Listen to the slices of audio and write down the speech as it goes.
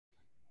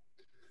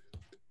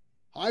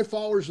Hi,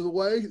 followers of the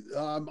way.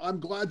 I'm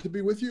glad to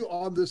be with you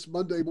on this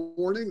Monday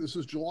morning. This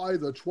is July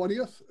the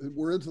 20th.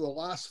 We're into the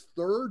last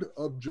third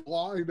of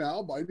July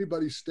now by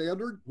anybody's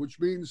standard, which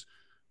means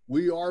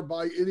we are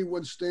by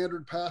anyone's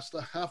standard past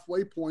the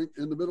halfway point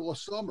in the middle of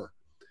summer.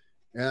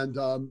 And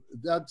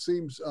that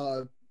seems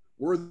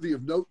worthy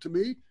of note to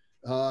me.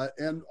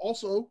 And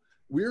also,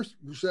 we're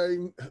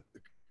saying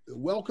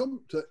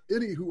welcome to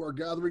any who are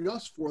gathering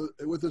us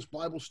with this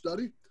Bible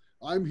study.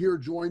 I'm here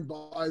joined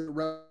by the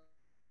Reverend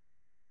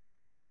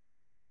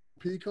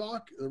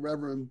Peacock, the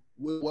Reverend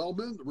Will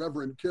Wellman, the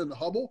Reverend Ken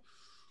Hubble,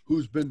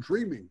 who's been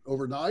dreaming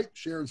overnight,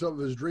 sharing some of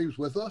his dreams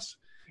with us,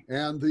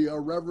 and the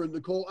Reverend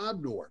Nicole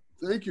Abnor.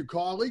 Thank you,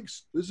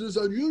 colleagues. This is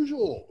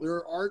unusual.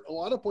 There aren't a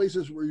lot of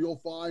places where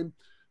you'll find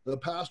the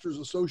pastors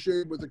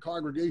associated with the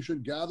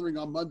congregation gathering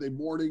on Monday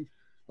morning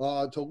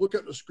to look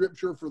at the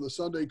scripture for the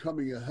Sunday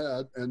coming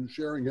ahead and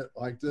sharing it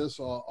like this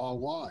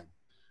online.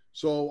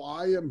 So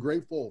I am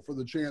grateful for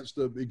the chance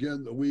to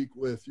begin the week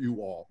with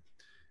you all.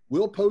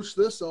 We'll post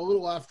this a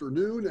little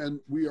afternoon, and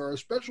we are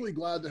especially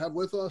glad to have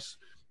with us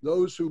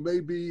those who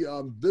may be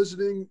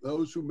visiting,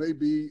 those who may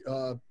be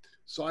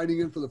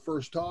signing in for the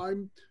first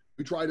time.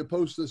 We try to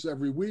post this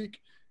every week,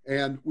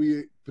 and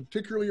we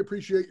particularly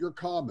appreciate your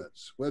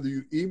comments, whether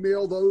you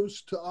email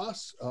those to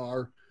us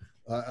or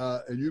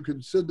and you can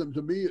send them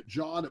to me at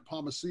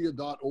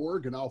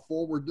john@palmacia.org, and I'll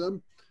forward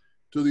them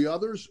to the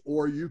others,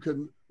 or you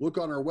can look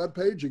on our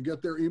webpage and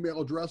get their email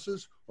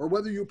addresses, or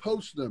whether you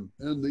post them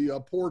in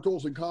the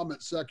portals and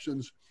comment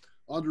sections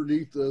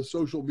underneath the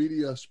social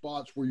media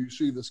spots where you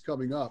see this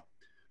coming up.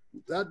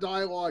 That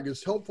dialogue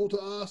is helpful to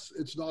us.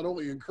 It's not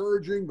only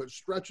encouraging, but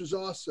stretches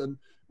us, and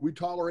we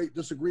tolerate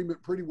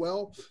disagreement pretty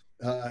well.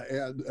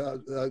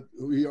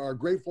 We are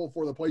grateful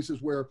for the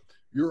places where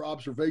your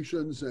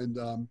observations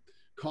and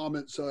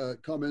comments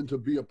come in to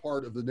be a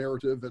part of the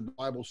narrative and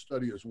Bible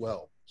study as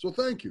well. So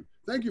thank you.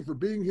 Thank you for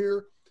being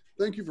here.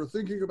 Thank you for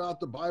thinking about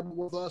the Bible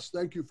with us.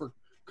 Thank you for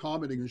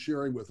commenting and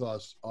sharing with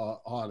us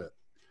on it.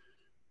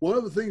 One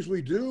of the things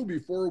we do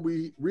before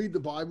we read the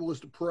Bible is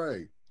to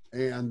pray.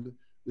 And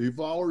the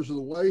followers of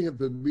the way have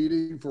been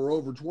meeting for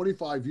over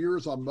 25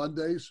 years on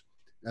Mondays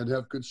and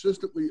have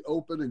consistently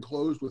opened and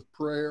closed with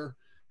prayer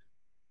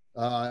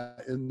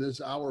in this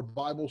hour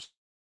Bible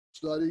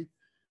study.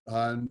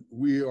 And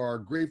we are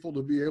grateful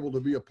to be able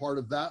to be a part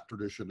of that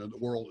tradition in the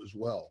world as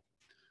well.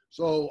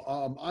 So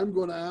I'm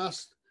going to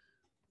ask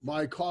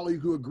my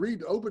colleague who agreed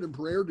to open in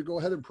prayer to go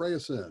ahead and pray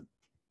us in.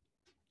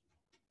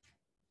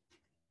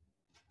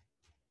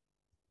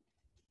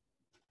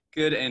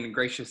 Good and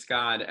gracious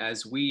God,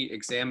 as we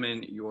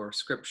examine your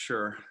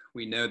scripture,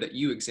 we know that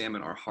you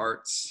examine our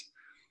hearts.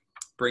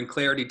 Bring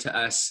clarity to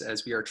us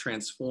as we are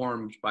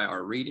transformed by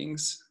our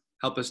readings.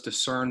 Help us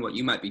discern what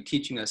you might be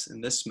teaching us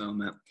in this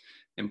moment,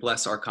 and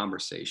bless our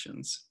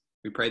conversations.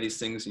 We pray these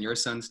things in your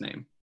Son's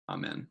name.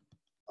 Amen.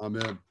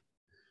 Amen.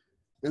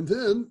 And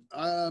then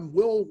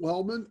Will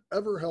Wellman,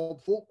 ever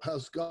helpful,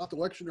 has got the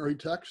lectionary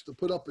text to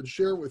put up and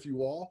share with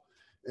you all.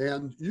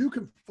 And you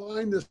can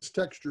find this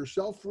text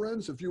yourself,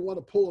 friends, if you want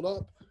to pull it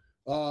up.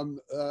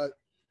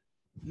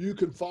 You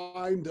can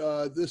find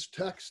this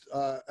text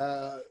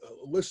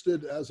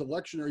listed as a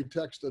lectionary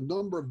text a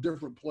number of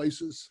different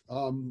places.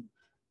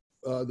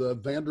 The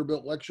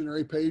Vanderbilt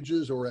lectionary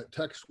pages or at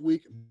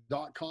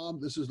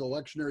textweek.com. This is the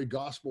lectionary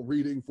gospel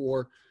reading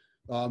for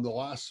the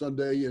last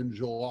Sunday in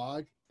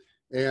July.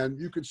 And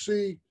you can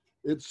see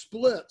it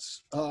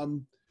splits.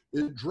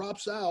 It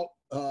drops out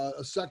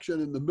a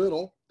section in the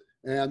middle,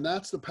 and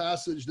that's the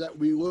passage that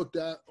we looked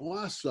at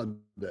last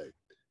Sunday.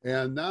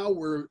 And now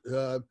we're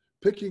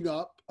picking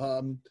up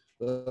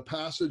the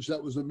passage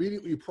that was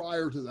immediately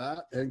prior to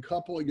that and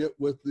coupling it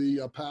with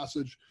the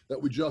passage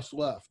that we just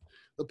left.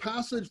 The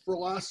passage for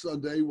last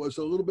Sunday was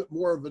a little bit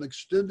more of an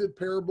extended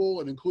parable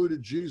and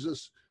included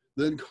Jesus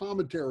then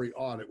commentary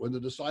on it when the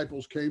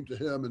disciples came to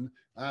him and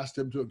asked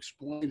him to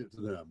explain it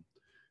to them.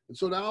 And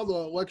so now the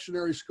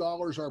lectionary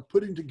scholars are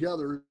putting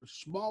together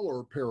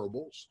smaller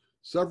parables,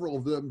 several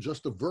of them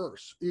just a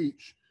verse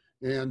each,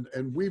 and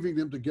weaving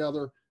them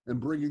together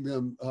and bringing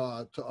them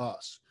to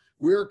us.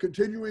 We're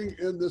continuing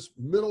in this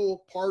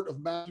middle part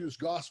of Matthew's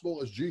gospel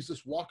as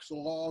Jesus walks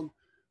along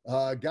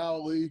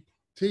Galilee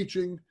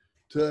teaching,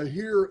 to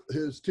hear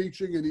his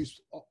teaching, and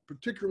he's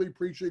particularly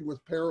preaching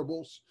with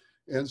parables.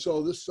 And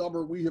so this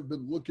summer we have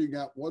been looking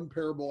at one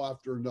parable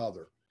after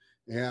another,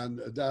 and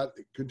that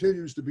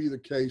continues to be the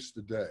case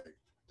today.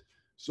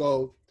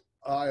 So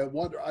I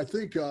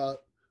think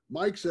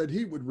Mike said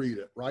he would read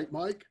it, right,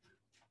 Mike?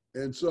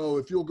 And so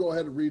if you'll go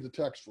ahead and read the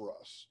text for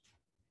us.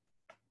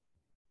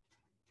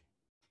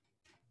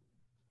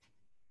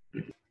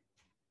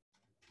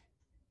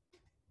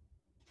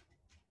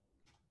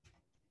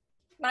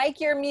 Mike,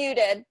 you're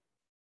muted.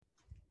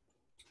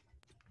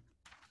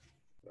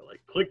 Well, I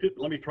clicked it.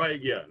 Let me try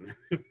again.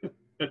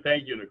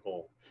 Thank you,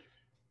 Nicole.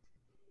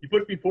 He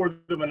put before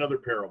them another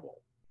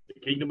parable. The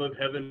kingdom of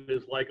heaven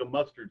is like a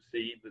mustard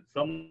seed that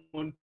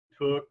someone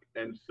took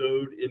and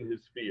sowed in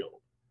his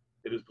field.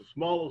 It is the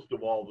smallest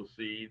of all the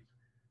seeds,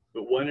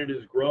 But when it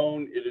is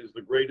grown, it is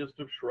the greatest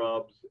of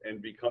shrubs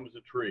and becomes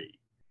a tree,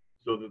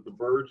 so that the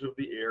birds of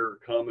the air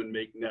come and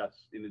make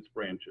nests in its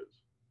branches.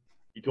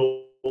 He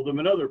told them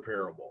another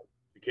parable.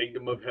 The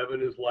kingdom of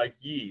heaven is like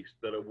yeast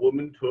that a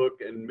woman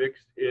took and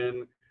mixed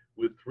in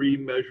with 3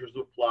 measures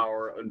of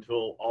flour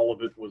until all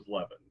of it was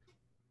leavened.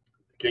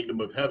 The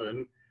kingdom of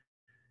heaven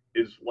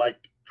is like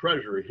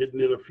treasure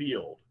hidden in a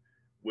field,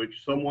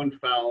 which someone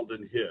found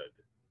and hid.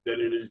 Then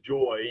in his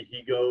joy,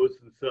 he goes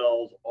and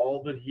sells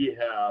all that he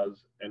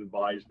has and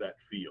buys that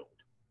field.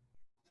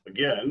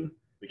 Again,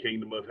 the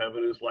kingdom of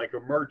heaven is like a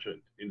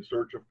merchant in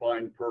search of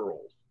fine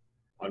pearls.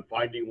 On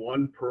finding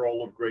one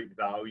pearl of great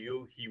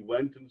value, he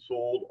went and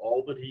sold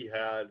all that he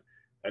had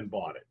and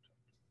bought it.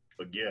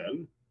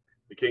 Again,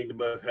 the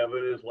kingdom of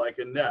heaven is like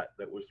a net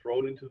that was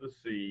thrown into the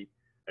sea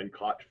and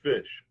caught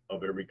fish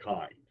of every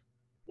kind.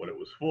 When it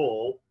was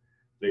full,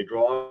 they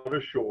draw it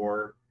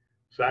ashore,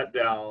 sat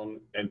down,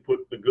 and put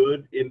the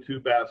good into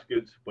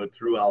baskets, but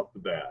threw out the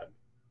bad.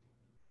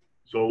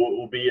 So it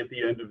will be at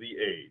the end of the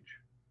age.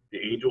 The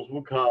angels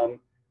will come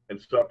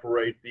and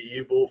separate the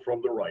evil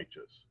from the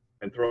righteous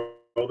and throw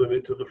them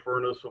into the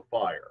furnace of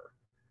fire,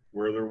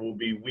 where there will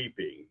be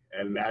weeping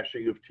and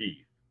gnashing of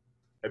teeth.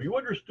 Have you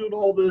understood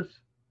all this?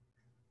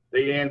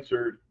 They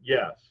answered,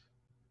 yes.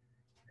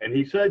 And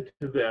he said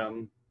to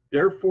them,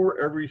 therefore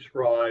every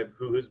scribe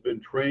who has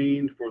been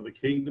trained for the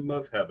kingdom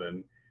of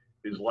heaven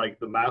is like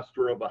the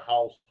master of a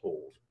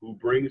household who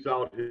brings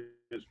out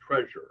his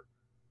treasure,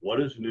 what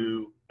is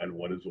new and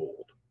what is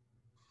old.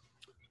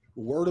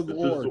 The word of the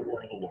This Lord. is the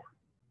word of the Lord.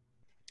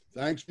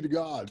 Thanks be to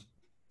God.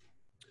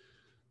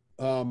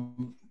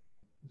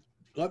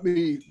 Let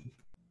me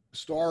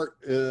start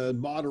in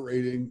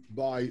moderating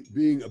by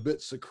being a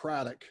bit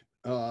Socratic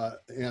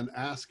and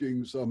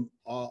asking some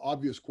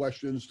obvious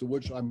questions to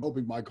which I'm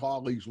hoping my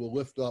colleagues will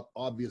lift up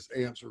obvious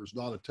answers,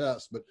 not a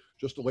test, but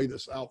just to lay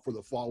this out for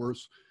the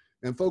followers.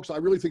 And folks, I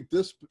really think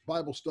this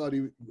Bible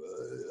study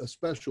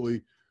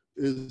especially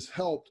is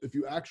helped if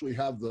you actually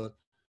have the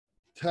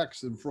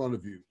text in front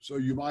of you. So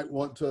you might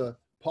want to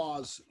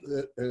pause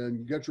it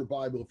and get your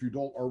Bible if you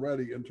don't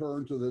already and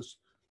turn to this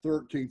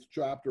 13th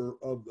chapter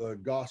of the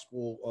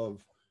Gospel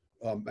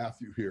of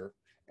Matthew here.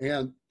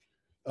 And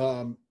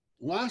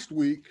last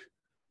week,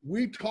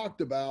 we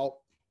talked about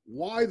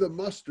why the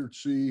mustard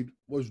seed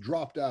was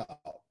dropped out.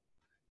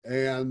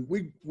 And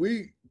we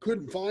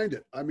couldn't find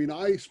it. I mean,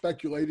 I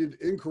speculated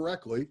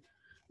incorrectly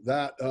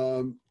that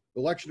the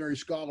lectionary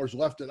scholars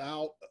left it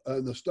out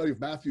in the study of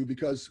Matthew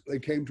because they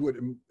came to it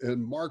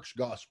in Mark's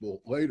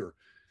gospel later.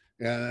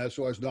 And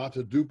so as not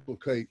to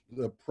duplicate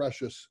the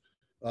precious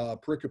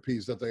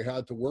pericopes that they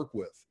had to work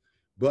with.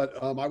 But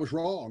I was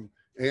wrong.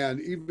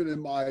 And even in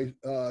my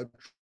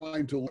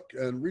trying to look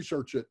and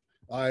research it,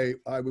 I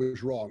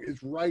was wrong.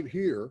 It's right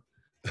here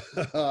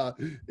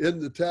in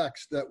the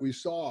text that we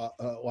saw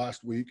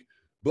last week,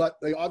 but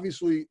they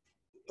obviously,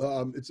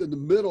 it's in the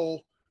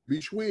middle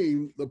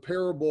between the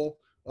parable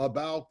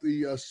about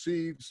the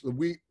seeds, the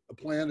wheat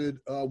planted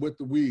with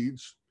the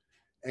weeds,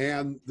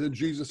 and then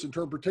Jesus'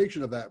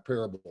 interpretation of that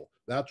parable.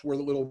 That's where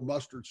the little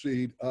mustard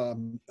seed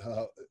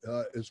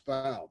is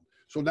found.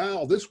 So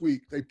now this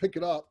week they pick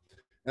it up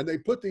and they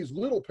put these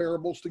little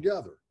parables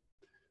together.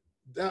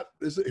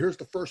 Here's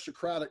the first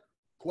Socratic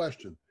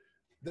question.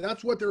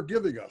 That's what they're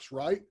giving us,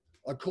 right?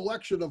 A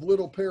collection of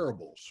little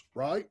parables,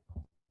 right?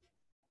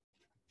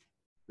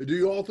 Do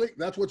you all think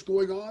that's what's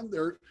going on?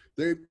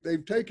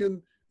 They've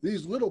taken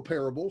these little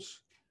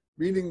parables,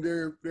 meaning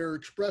they're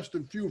expressed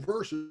in few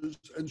verses,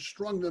 and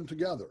strung them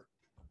together,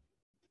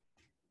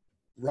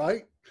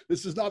 right?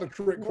 This is not a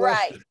trick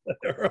question.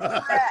 Right.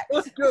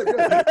 Correct. Good.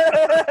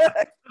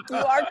 You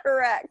are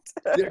correct.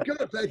 Yeah,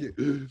 good. Thank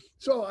you.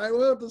 So I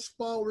want the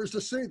followers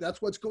to see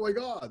that's what's going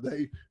on.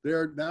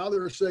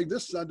 They're saying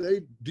this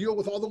Sunday, deal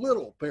with all the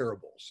little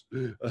parables.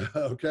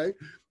 Okay,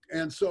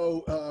 and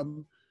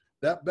so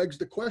that begs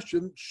the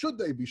question: should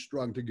they be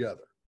strung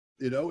together?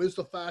 Is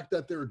the fact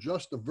that they're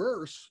just a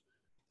verse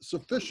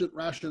sufficient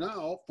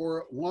rationale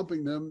for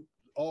lumping them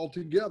all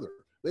together?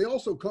 They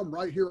also come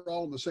right here,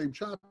 all in the same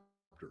chapter.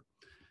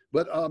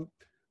 But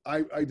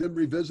I did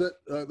revisit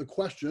the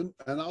question,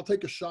 and I'll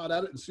take a shot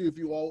at it and see if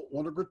you all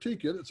want to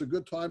critique it. It's a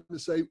good time to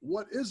say,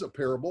 what is a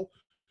parable?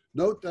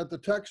 Note that the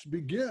text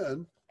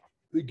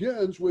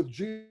begins with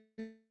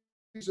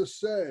Jesus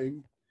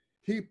saying,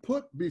 he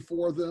put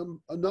before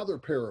them another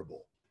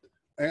parable.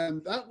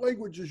 And that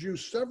language is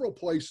used several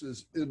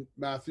places in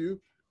Matthew.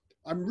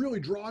 I'm really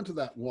drawn to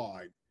that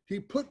line. He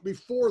put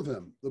before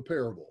them the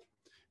parable.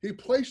 He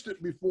placed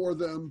it before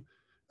them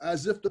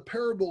as if the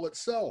parable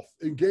itself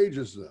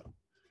engages them.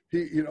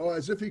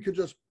 As if he could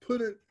just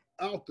put it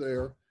out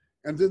there,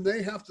 and then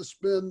they have to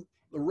spend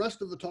the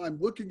rest of the time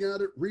looking at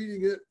it,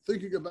 reading it,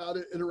 thinking about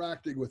it,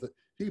 interacting with it.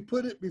 He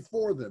put it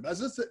before them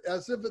as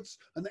if it's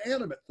an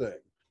animate thing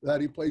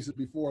that he places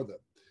before them.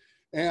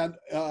 And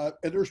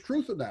there's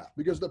truth in that,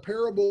 because the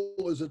parable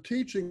is a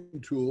teaching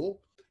tool,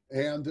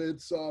 and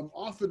it's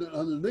often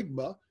an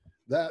enigma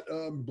that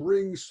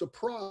brings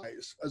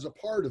surprise as a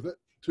part of it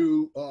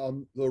to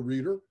the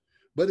reader.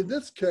 But in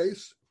this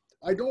case,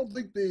 I don't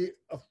think the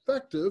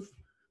effective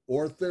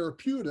or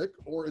therapeutic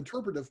or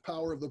interpretive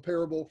power of the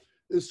parable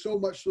is so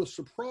much the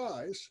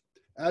surprise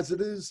as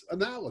it is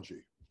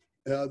analogy.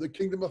 The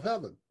kingdom of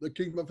heaven, the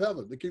kingdom of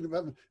heaven, the kingdom of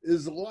heaven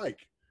is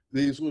like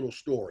these little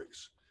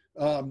stories.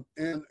 And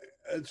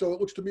so it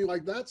looks to me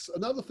like that's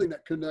another thing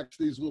that connects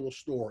these little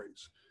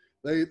stories.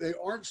 They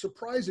aren't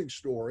surprising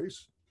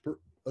stories,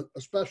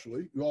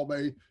 especially. You all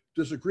may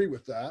disagree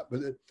with that,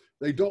 but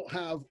they don't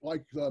have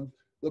like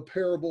the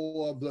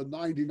parable of the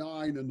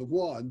 99 and the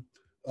 1,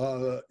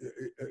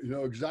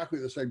 exactly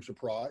the same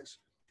surprise,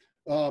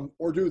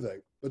 or do they?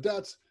 But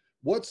that's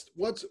what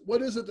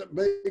is it that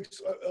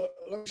makes?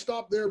 Let me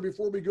stop there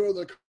before we go to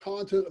the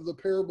content of the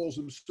parables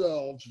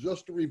themselves,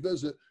 just to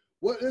revisit.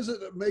 What is it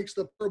that makes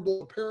the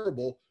parable a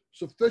parable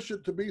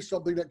sufficient to be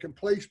something that can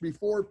place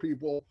before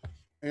people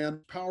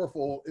and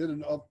powerful in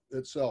and of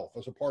itself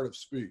as a part of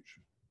speech?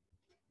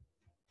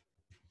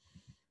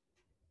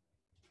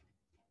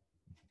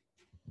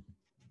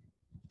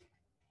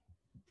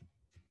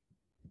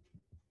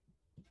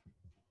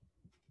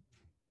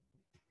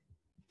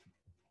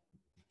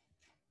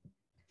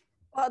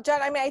 Well,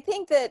 John, I mean, I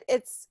think that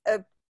it's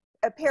a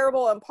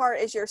parable in part,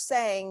 as you're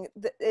saying,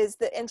 is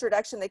the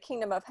introduction, the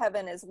kingdom of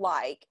heaven is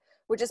like,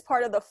 which is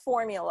part of the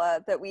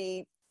formula that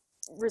we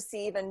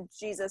receive and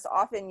Jesus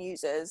often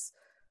uses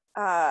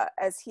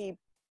as he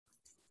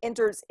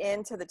enters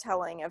into the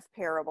telling of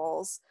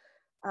parables.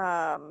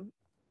 And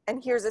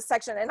here's a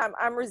section, and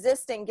I'm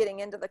resisting getting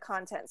into the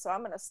content, so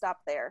I'm going to stop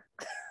there.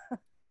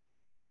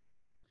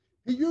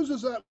 He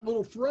uses that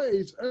little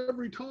phrase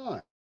every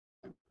time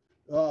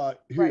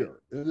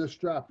here in this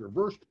chapter.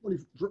 Verse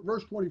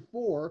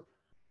 24,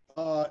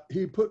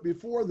 he put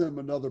before them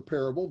another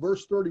parable.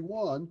 Verse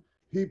 31,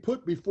 he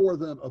put before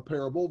them a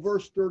parable.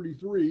 Verse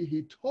 33,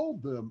 he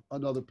told them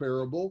another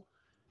parable.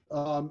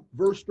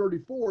 Verse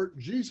 34,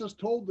 Jesus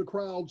told the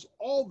crowds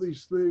all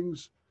these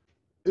things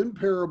in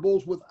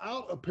parables.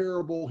 Without a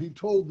parable, he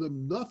told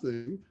them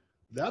nothing.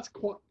 That's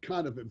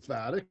kind of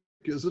emphatic,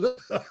 isn't it?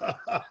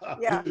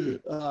 Yeah. He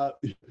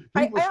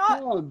was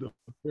fond of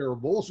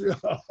parables. Yeah.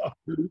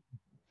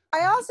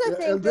 I also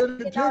think and then it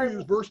that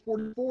continues, verse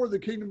 44, the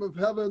kingdom of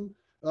heaven,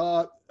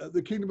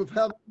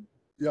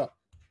 yeah.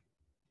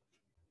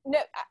 No,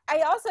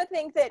 I also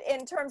think that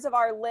in terms of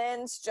our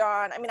lens,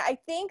 John, I mean, I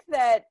think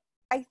that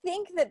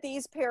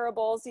these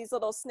parables, these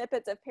little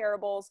snippets of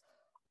parables,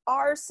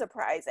 are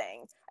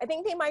surprising. I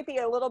think they might be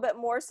a little bit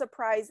more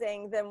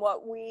surprising than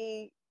what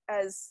we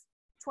as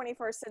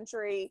 21st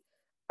century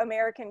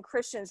American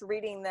Christians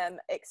reading them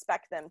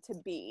expect them to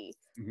be.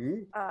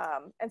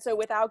 Mm-hmm. And so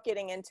without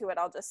getting into it,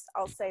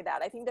 I'll say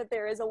that I think that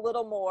there is a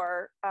little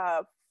more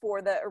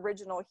for the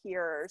original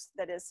hearers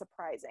that is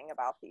surprising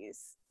about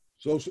these.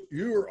 So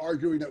you are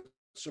arguing that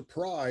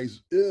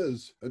surprise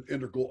is an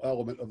integral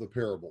element of the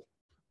parable.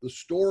 The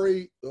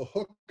story, the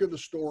hook of the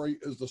story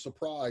is the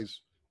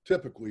surprise,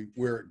 typically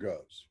where it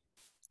goes.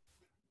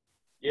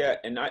 Yeah,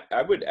 and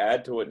I would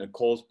add to what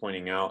Nicole's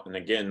pointing out, and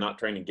again, not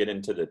trying to get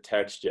into the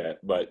text yet,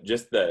 but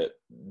just the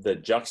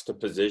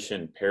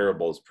juxtaposition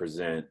parables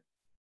present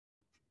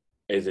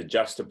is a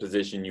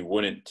juxtaposition you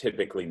wouldn't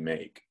typically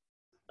make.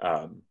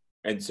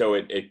 And so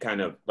it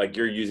kind of, like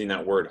you're using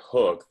that word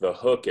hook, the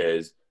hook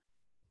is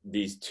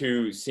these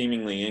two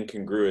seemingly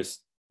incongruous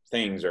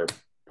things are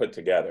put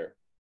together.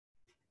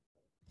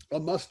 A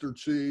mustard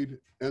seed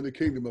and the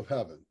kingdom of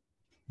heaven.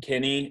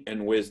 Kenny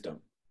and wisdom.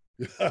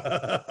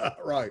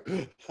 Right.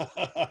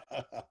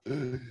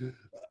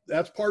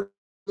 That's part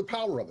of the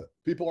power of it.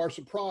 People are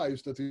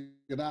surprised at the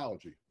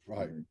analogy.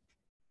 Right. Mm-hmm.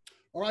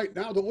 All right.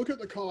 Now to look at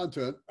the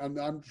content, and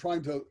I'm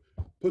trying to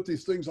put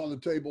these things on the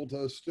table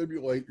to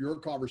stimulate your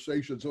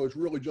conversation. So it's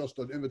really just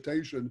an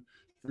invitation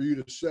for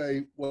you to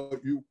say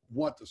what you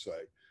want to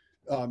say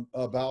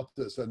about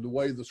this and the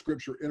way the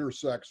scripture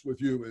intersects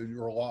with you in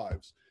your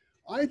lives.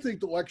 I think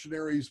the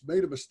lectionaries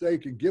made a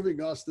mistake in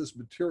giving us this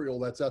material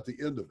that's at the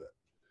end of it.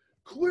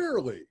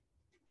 Clearly,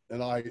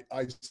 and I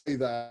say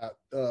that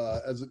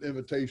as an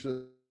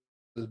invitation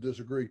to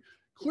disagree,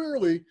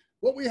 clearly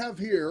what we have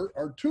here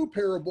are two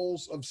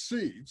parables of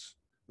seeds,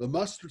 the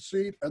mustard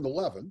seed and the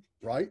leaven,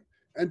 right?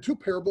 And two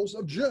parables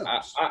of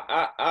gems.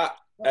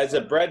 As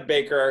a bread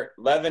baker,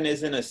 leaven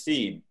isn't a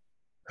seed.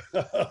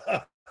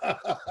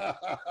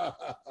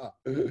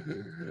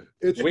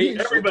 Everybody's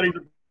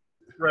a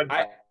bread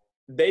baker.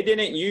 They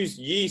didn't use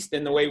yeast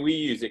in the way we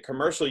use it.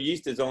 Commercial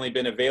yeast has only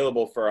been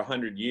available for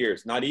 100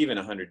 years, not even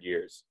 100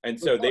 years. And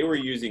so they were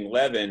using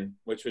leaven,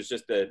 which was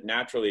just a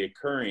naturally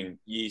occurring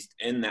yeast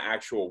in the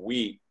actual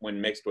wheat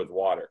when mixed with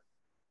water.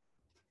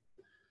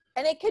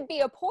 And it could be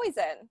a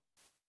poison.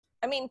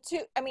 I mean,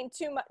 too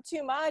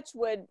much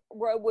would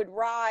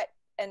rot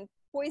and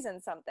poison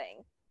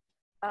something.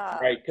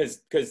 Right,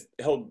 because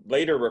he'll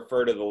later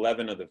refer to the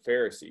leaven of the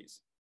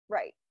Pharisees.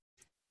 Right.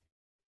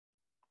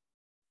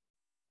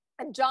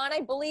 And John, I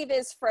believe,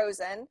 is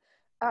frozen.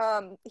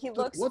 He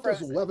looks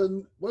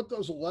frozen. What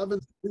does leaven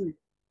do?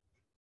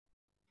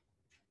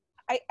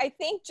 I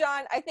think,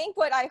 John,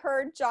 what I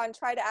heard John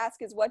try to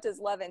ask is, what does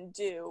leaven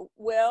do?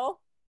 Will?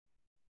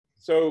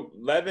 So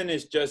leaven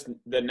is just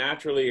the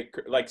naturally,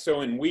 like,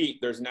 so in wheat,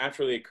 there's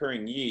naturally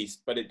occurring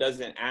yeast, but it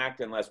doesn't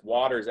act unless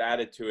water's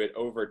added to it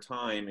over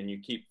time and you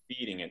keep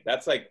feeding it.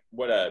 That's like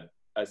what a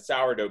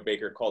sourdough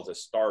baker calls a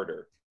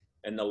starter.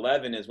 And the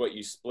leaven is what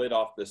you split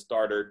off the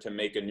starter to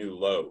make a new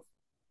loaf.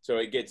 So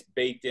it gets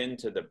baked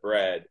into the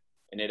bread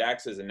and it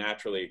acts as a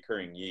naturally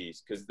occurring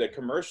yeast, because the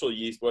commercial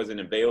yeast wasn't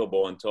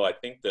available until I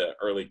think the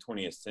early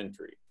 20th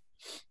century.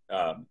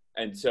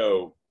 And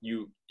so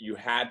you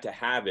had to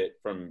have it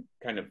from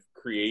kind of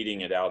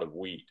creating it out of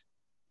wheat.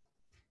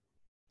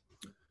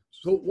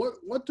 So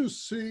what do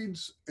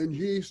seeds and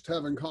yeast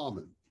have in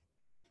common?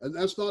 And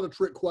that's not a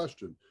trick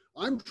question.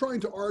 I'm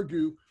trying to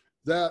argue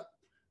that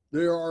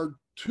there are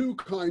two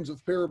kinds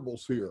of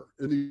parables here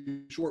in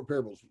these short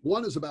parables.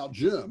 One is about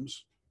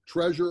gems,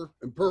 treasure,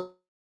 and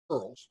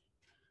pearls,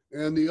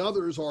 and the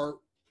others are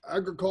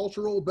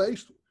agricultural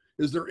based.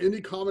 Is there any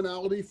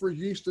commonality for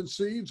yeast and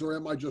seeds, or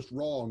am I just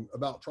wrong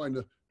about trying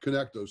to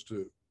connect those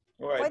two?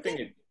 Well, I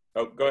think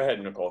oh, go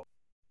ahead, Nicole.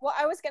 Well,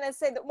 I was going to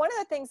say that one of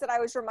the things that I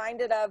was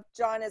reminded of,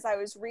 John, as I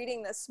was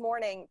reading this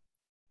morning,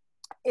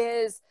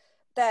 is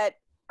that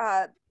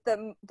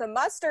the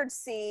mustard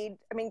seed,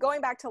 I mean,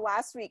 going back to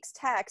last week's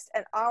text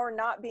and our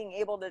not being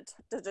able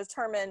to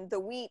determine the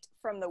wheat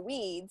from the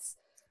weeds,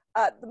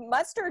 the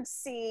mustard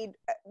seed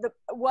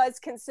was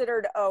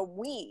considered a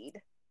weed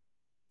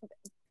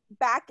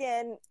back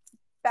in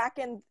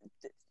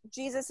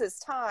Jesus's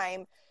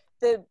time.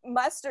 The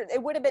mustard,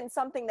 it would have been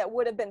something that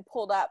would have been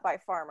pulled up by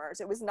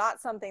farmers. It was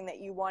not something that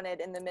you wanted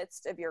in the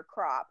midst of your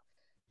crop,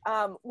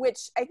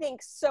 which I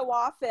think so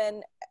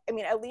often, I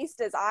mean, at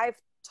least as I've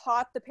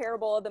taught the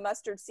parable of the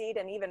mustard seed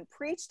and even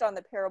preached on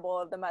the parable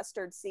of the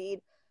mustard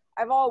seed,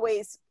 I've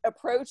always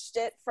approached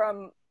it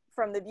from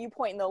the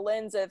viewpoint and the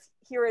lens of,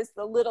 here is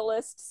the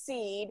littlest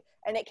seed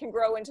and it can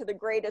grow into the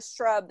greatest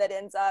shrub that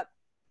ends up,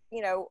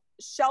 you know,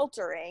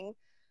 sheltering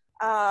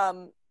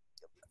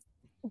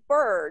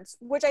birds,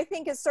 which I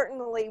think is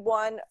certainly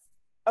one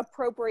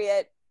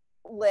appropriate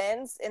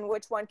lens in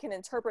which one can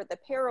interpret the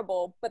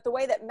parable. But the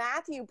way that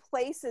Matthew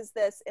places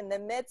this in the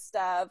midst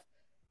of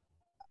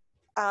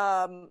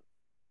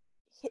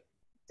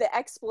the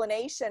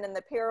explanation in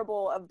the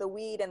parable of the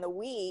weed and the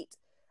wheat,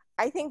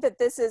 I think that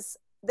this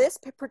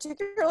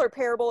particular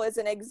parable is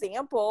an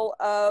example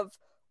of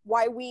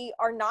why we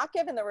are not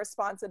given the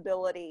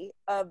responsibility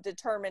of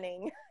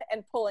determining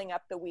and pulling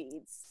up the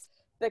weeds,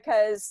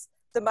 because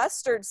the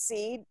mustard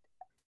seed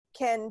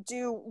can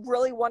do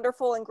really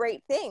wonderful and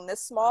great thing. The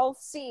small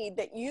seed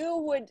that you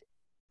would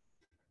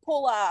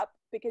pull up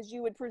because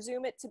you would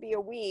presume it to be a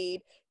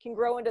weed can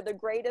grow into the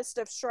greatest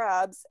of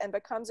shrubs and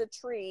becomes a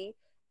tree,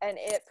 and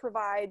it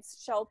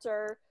provides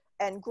shelter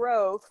and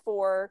growth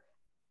for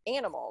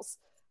animals.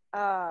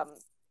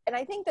 And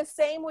I think the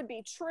same would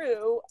be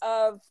true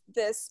of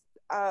this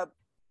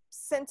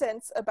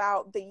sentence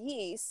about the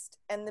yeast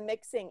and the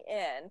mixing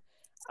in.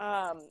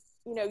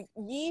 You know,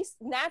 yeast,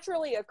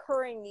 naturally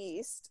occurring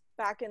yeast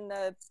back in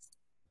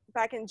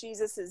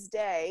Jesus's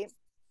day,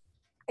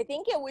 I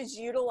think it was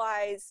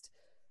utilized,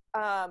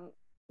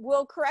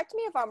 Will, correct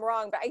me if I'm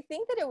wrong, but I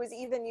think that it was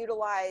even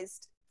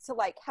utilized to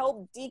like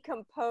help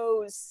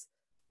decompose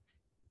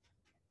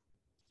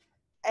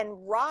and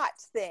rot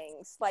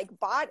things like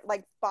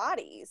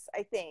bodies,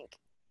 I think.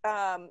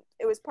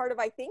 It was part of,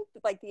 I think,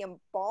 like the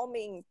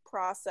embalming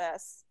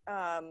process,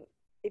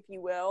 if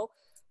you will,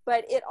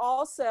 but it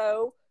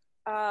also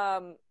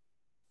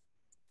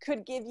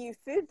could give you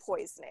food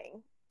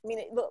poisoning. I mean,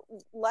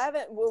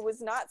 leaven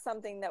was not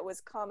something that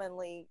was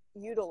commonly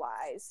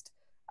utilized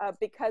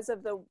because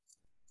of the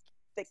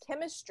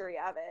chemistry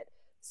of it.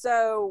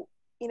 So,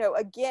 you know,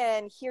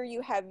 again, here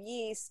you have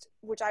yeast,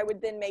 which I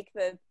would then make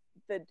the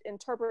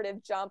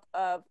interpretive jump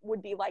of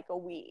would be like a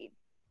weed,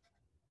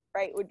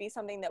 right? It would be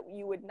something that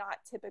you would not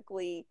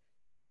typically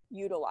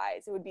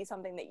utilize. It would be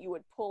something that you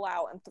would pull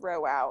out and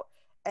throw out.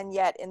 And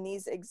yet in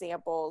these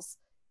examples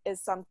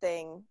is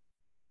something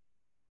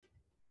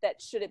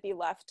that, should it be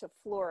left to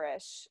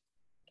flourish,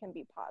 can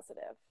be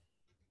positive.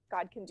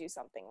 God can do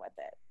something with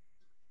it.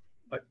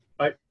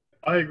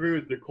 I agree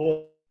with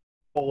Nicole.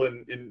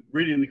 In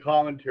reading the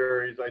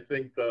commentaries, I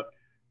think the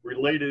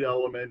related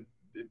element,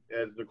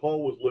 as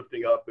Nicole was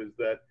lifting up, is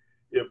that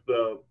if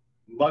the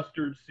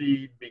mustard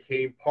seed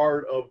became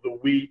part of the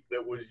wheat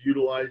that was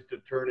utilized to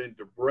turn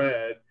into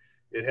bread,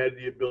 it had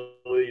the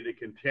ability to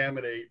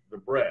contaminate the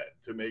bread,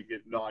 to make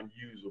it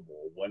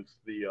non-usable once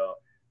the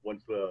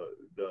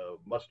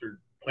mustard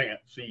plant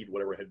seed,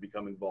 whatever, had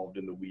become involved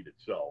in the wheat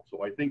itself.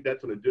 So I think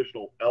that's an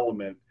additional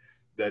element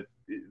that's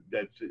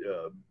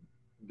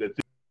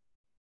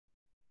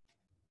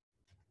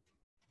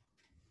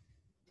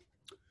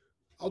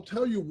I'll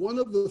tell you, one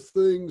of the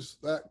things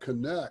that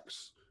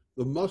connects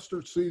the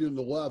mustard seed and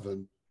the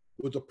leaven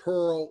with the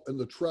pearl and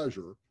the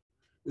treasure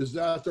is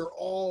that they're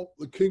all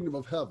the kingdom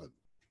of heaven.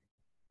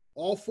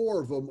 All four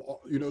of them,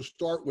 you know,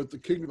 start with the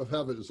kingdom of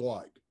heaven is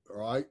like,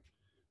 all right?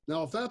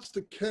 Now, if that's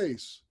the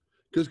case,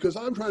 because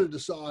I'm trying to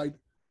decide,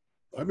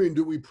 I mean,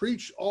 do we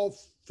preach all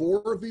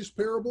four of these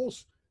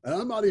parables And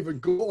I'm not even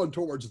going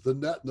towards the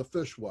net and the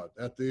fish one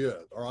at the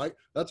end. All right.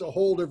 That's a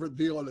whole different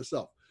deal in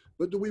itself.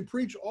 But do we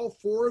preach all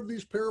four of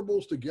these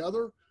parables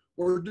together,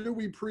 or do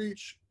we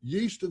preach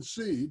yeast and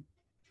seed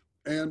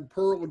and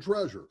pearl and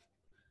treasure?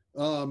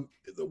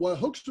 What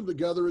hooks them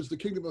together is the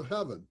kingdom of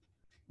heaven.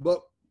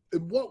 But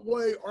in what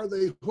way are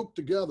they hooked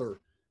together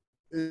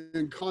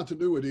in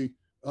continuity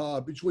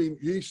between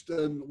yeast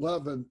and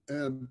leaven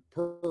and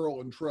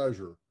pearl and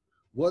treasure?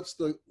 What's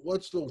the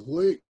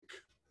link?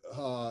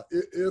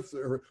 If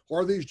there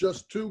are these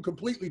just two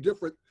completely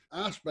different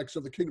aspects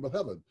of the kingdom of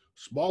heaven,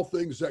 small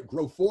things that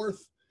grow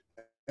forth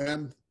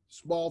and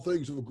small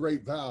things of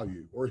great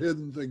value, or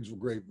hidden things of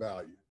great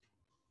value?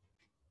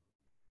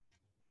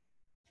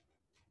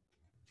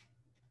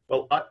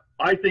 Well,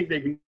 I think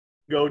they can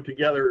go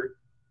together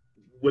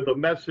with a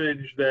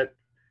message that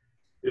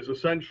is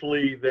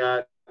essentially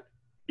that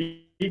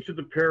each of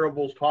the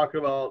parables talk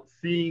about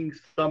seeing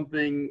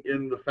something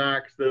in the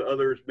facts that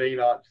others may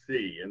not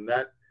see, and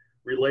that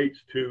relates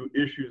to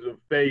issues of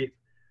faith.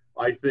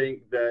 I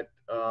think that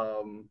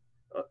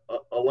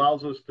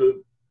allows us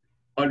to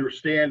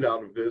understand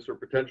out of this, or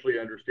potentially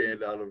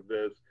understand out of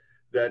this,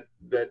 that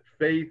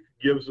faith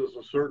gives us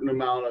a certain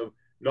amount of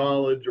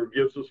knowledge, or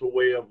gives us a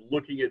way of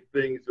looking at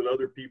things that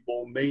other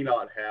people may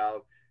not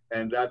have,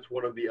 and that's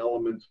one of the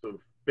elements of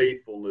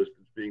faithfulness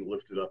that's being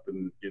lifted up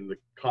in the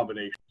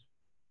combinations.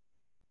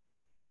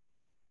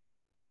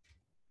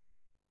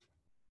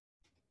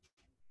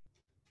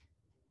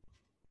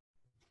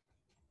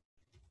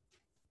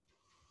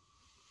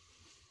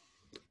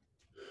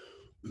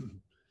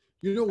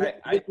 You know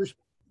what?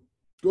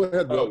 Go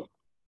ahead, Will. Oh,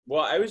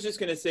 well, I was just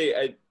going to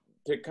say,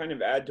 to kind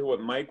of add to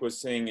what Mike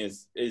was saying,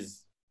 is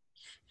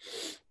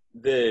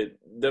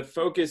the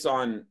focus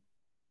on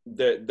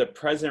the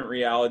present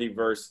reality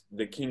versus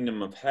the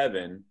kingdom of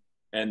heaven,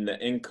 and the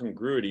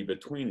incongruity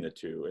between the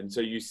two. And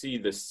so you see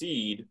the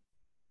seed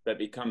that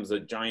becomes a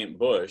giant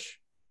bush,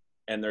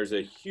 and there's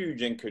a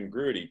huge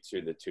incongruity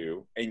to the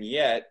two, and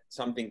yet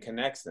something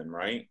connects them,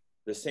 right?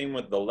 The same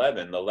with the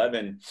leaven. The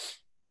leaven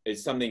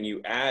is something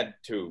you add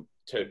to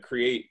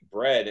create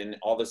bread, and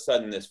all of a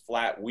sudden this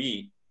flat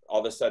wheat all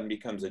of a sudden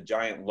becomes a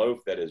giant loaf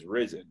that has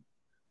risen.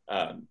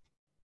 And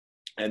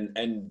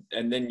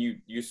then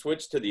you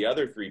switch to the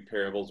other three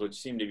parables, which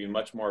seem to be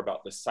much more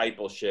about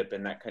discipleship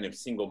and that kind of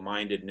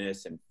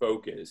single-mindedness and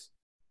focus.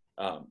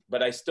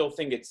 But I still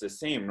think it's the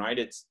same, right?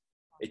 It's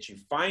you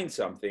find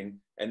something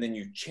and then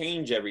you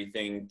change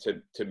everything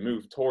to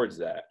move towards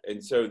that.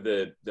 And so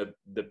the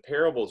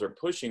parables are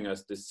pushing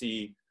us to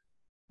see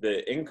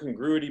the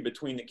incongruity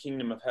between the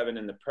kingdom of heaven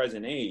and the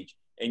present age,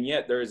 and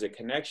yet there is a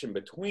connection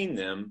between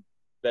them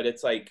that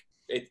it's like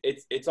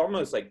it's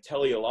almost like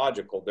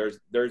teleological.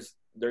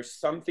 There's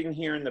something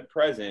here in the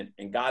present,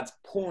 and God's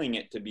pulling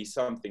it to be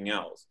something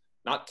else,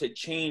 not to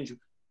change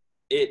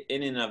it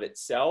in and of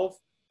itself,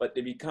 but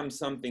to become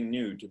something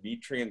new, to be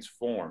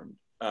transformed.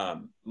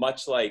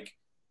 Much like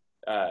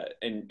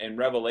in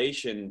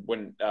Revelation,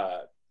 when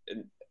I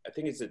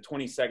think it's the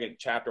 22nd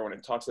chapter, when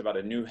it talks about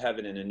a new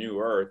heaven and a new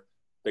earth,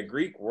 the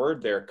Greek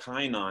word there,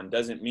 kainon,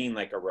 doesn't mean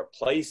like a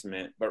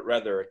replacement, but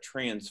rather a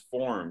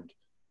transformed,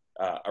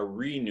 a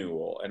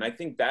renewal. And I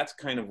think that's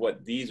kind of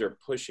what these are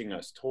pushing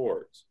us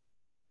towards.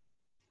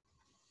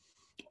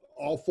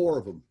 All four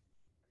of them.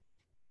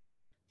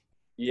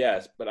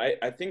 Yes, but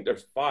I think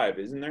there's 5,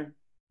 isn't there?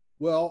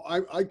 Well,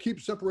 I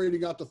keep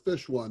separating out the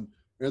fish one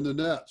and the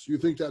nets. You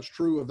think that's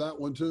true of that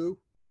one too?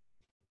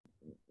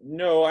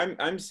 No,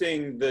 I'm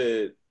saying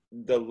the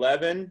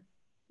leaven,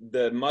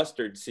 the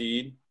mustard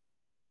seed,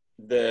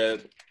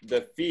 the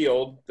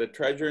field, the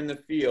treasure in the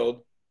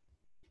field,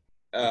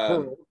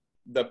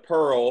 the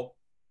pearl,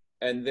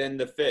 and then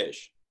the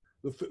fish.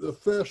 The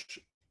fish.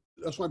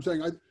 That's what I'm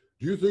saying.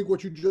 Do you think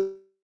what you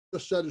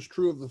just said is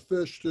true of the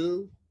fish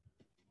too?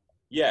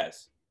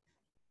 Yes.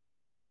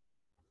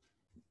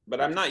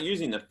 But I'm not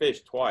using the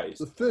fish twice.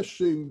 The fish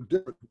seem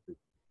different.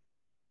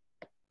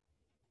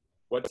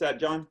 What's that,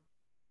 John?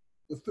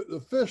 The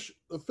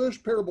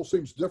fish parable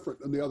seems different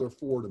than the other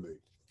 4 to me.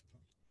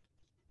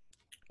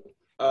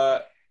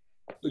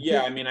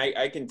 Yeah, I mean,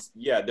 I can,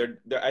 yeah,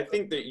 I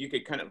think that you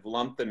could kind of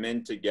lump them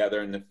in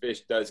together, and the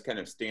fish does kind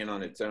of stand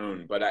on its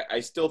own. But I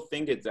still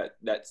think it's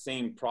that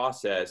same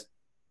process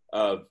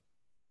of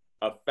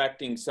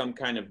affecting some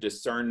kind of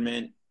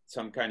discernment,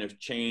 some kind of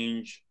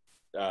change.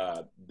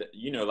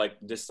 Like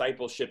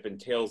discipleship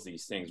entails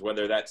these things,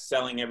 whether that's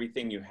selling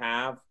everything you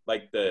have,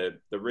 like the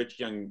rich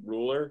young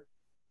ruler,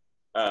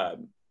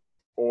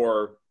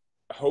 or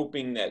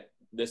hoping that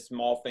this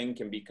small thing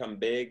can become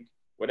big.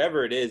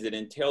 Whatever it is, it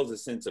entails a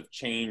sense of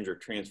change or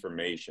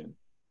transformation.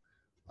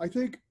 I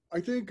think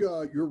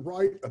you're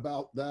right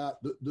about that.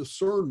 The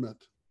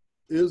discernment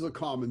is a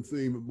common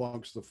theme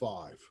amongst the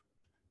 5,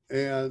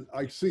 and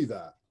I see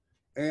that.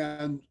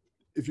 And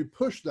if you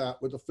push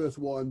that with the 5th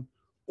one,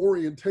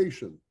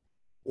 orientation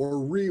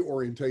or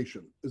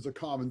reorientation is a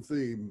common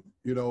theme,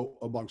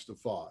 amongst the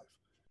 5.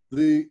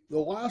 The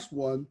last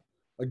one,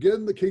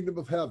 again, the kingdom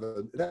of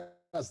heaven, it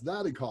has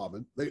that in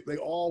common. They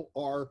all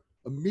are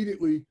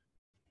immediately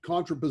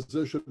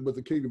contraposition with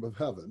the kingdom of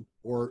heaven,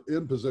 or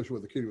in position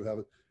with the kingdom of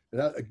heaven.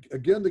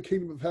 Again, the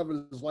kingdom of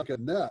heaven is like a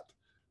net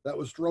that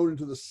was thrown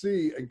into the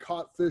sea and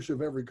caught fish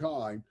of every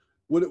kind.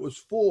 When it was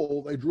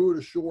full, they drew it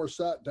ashore,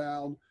 sat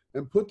down,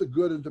 and put the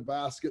good into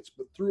baskets,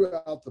 but threw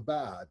out the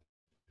bad.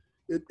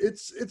 It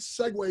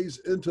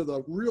segues into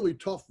the really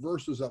tough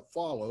verses that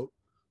follow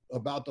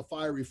about the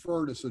fiery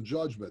furnace and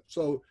judgment.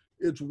 So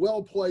it's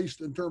well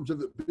placed in terms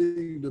of it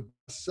being the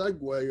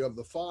segue of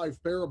the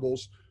 5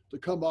 parables to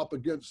come up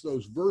against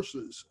those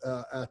verses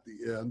at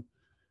the end.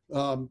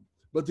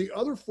 But the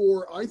other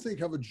 4, I think,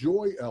 have a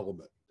joy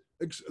element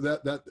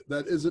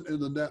that isn't in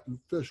the net and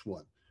fish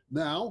one.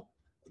 Now,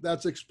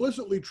 that's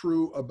explicitly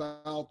true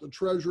about the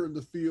treasure in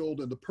the field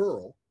and the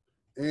pearl,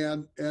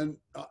 and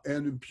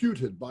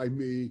imputed by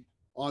me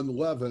on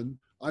leaven.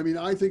 I mean,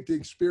 I think the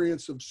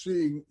experience of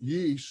seeing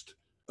yeast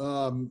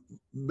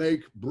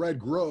make bread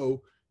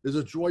grow is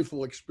a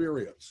joyful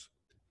experience.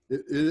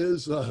 It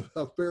is a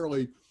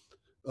fairly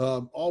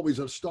always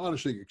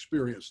astonishing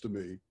experience to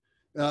me.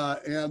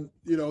 And,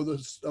 you know,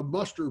 a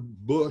mustard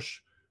bush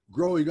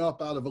growing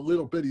up out of a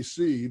little bitty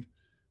seed,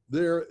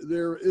 there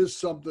is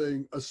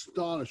something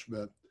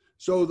astonishment.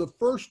 So the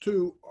first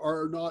 2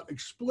 are not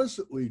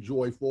explicitly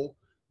joyful,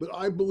 but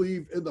I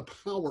believe in the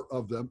power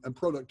of them and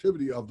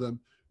productivity of them.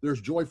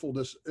 There's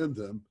joyfulness in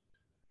them.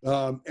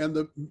 And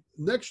the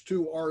next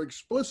 2 are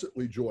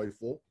explicitly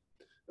joyful.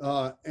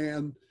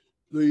 And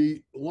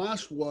the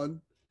last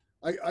one,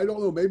 I don't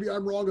know, maybe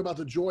I'm wrong about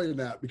the joy in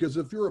that, because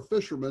if you're a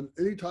fisherman,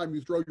 anytime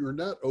you throw your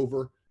net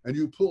over and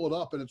you pull it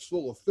up and it's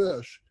full of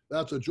fish,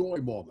 that's a joy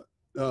moment.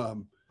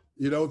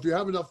 You know, if you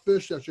have enough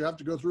fish that you have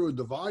to go through and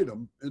divide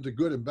them into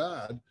good and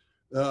bad,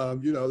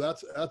 you know,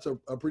 that's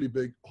a pretty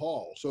big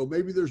haul. So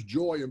maybe there's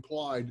joy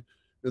implied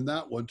in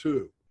that one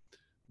too.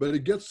 But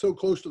it gets so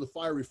close to the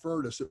fiery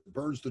furnace, it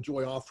burns the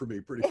joy off for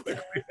me pretty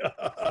quickly.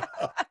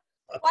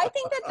 Well, I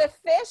think that the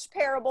fish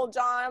parable,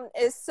 John,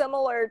 is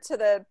similar to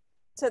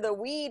the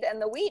weed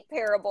and the wheat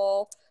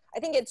parable. I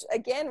think it's,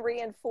 again,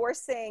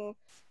 reinforcing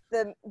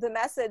the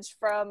message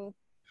from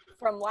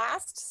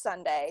last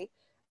Sunday,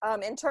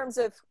 in terms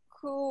of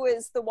who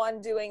is the one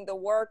doing the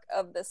work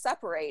of the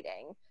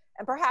separating.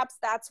 And perhaps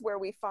that's where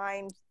we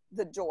find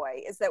the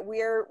joy, is that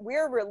we're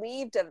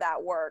relieved of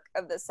that work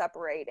of the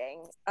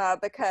separating,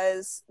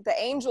 because the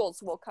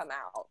angels will come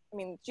out. I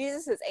mean,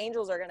 Jesus's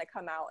angels are going to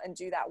come out and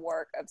do that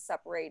work of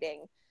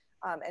separating,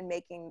 and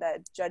making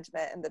the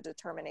judgment and the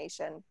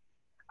determination.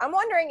 I'm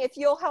wondering if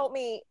you'll help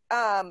me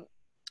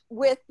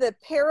with the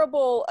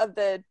parable of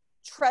the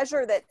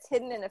treasure that's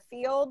hidden in a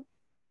field,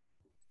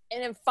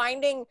 and in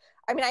finding,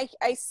 I mean,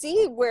 I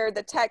see where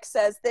the text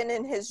says, then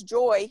in his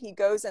joy, he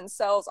goes and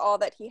sells all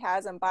that he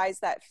has and buys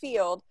that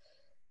field.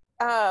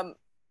 But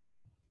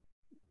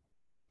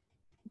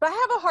I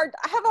have a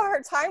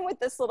hard time with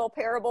this little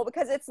parable,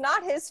 because it's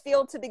not his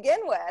field to begin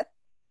with,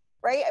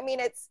 right? I mean,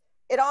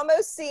 it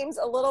almost seems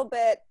a little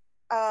bit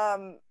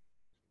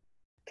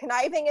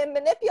conniving and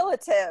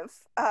manipulative.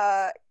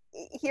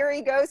 Here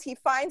he goes, he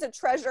finds a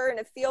treasure in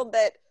a field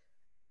that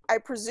I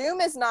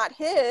presume is not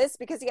his,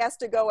 because he has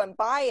to go and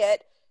buy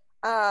it.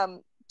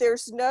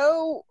 There's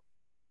no,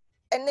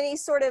 and then he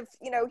sort of,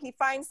 you know, he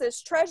finds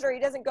this treasure. He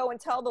doesn't go and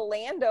tell the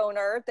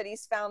landowner that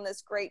he's found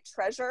this great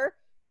treasure.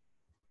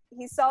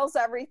 He sells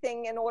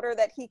everything in order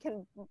that he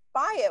can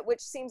buy it, which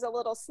seems a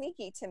little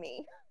sneaky to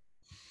me.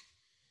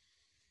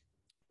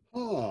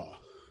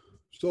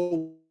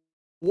 So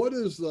what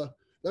is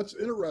that's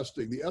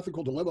interesting, the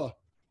ethical dilemma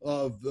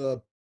of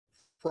the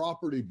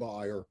property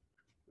buyer.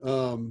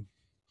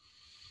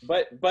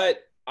 But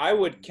I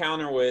would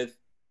counter with,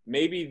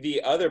 maybe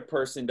the other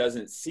person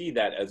doesn't see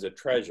that as a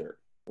treasure,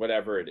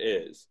 whatever it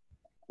is,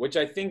 which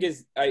I think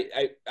is,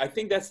 I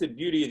think that's the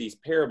beauty of these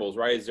parables,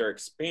 right? Is they're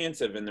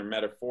expansive in their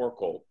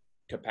metaphorical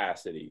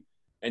capacity.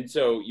 And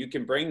so you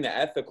can bring the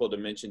ethical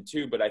dimension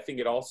too, but I think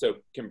it also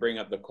can bring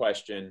up the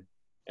question,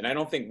 and I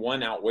don't think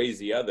one outweighs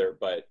the other,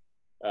 but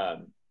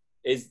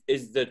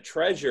is the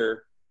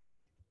treasure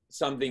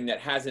something that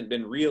hasn't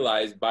been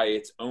realized by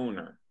its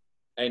owner?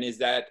 And is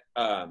that,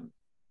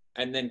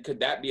 and then could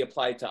that be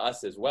applied to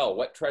us as well?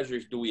 What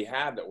treasures do we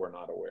have that we're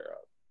not aware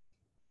of?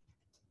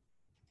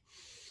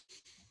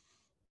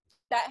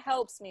 That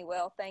helps me,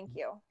 Will. Thank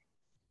you.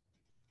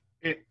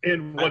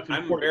 And what's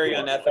I'm a very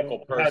unethical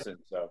person,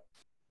 so.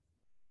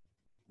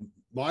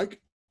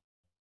 Mike?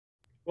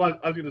 Well,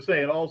 I was going to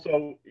say, and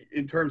also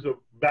in terms of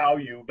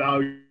value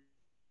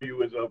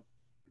is a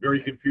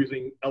very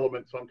confusing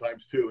element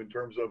sometimes too, in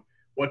terms of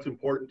what's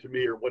important to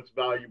me or what's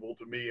valuable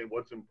to me, and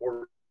what's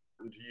important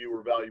to you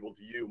or valuable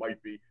to you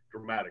might be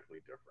dramatically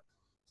different.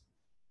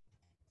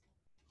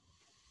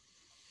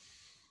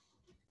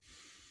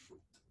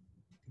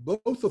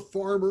 Both the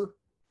farmer,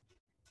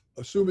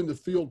 assuming the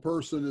field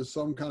person is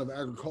some kind of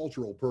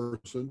agricultural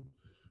person,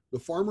 the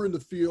farmer in the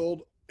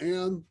field,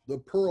 and the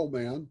pearl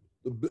man,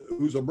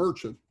 who's a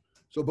merchant.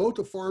 So both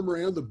the farmer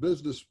and the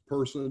business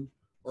person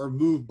are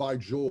moved by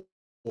joy.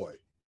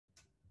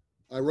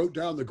 I wrote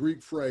down the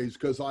Greek phrase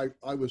because I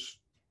was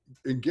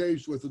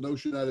engaged with the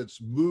notion that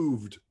it's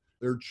moved,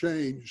 they're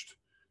changed.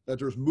 that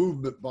there's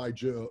movement by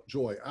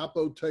joy.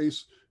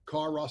 Apotes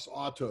karos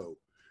auto.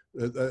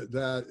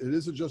 That it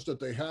isn't just that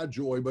they had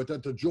joy, but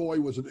that the joy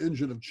was an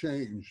engine of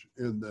change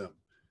in them.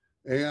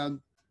 And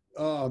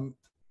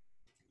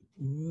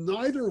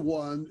neither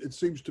one, it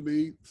seems to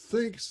me,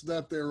 thinks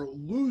that they're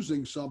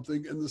losing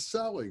something in the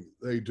selling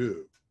they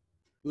do.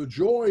 The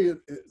joy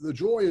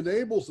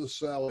enables the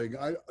selling.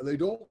 They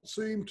don't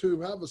seem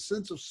to have a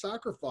sense of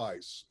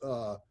sacrifice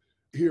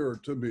here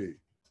to me,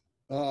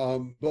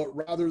 but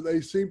rather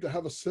they seem to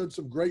have a sense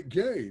of great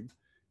gain,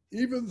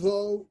 even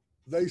though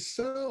they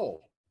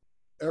sell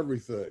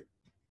everything.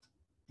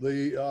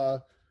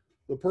 The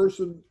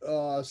person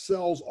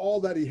sells all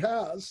that he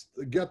has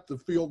to get the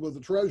field with the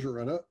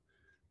treasure in it,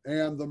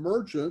 and the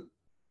merchant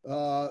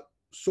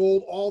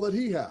sold all that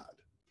he had.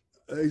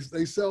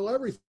 They sell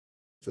everything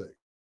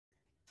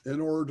in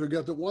order to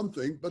get the one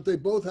thing, but they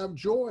both have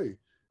joy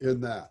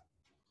in that.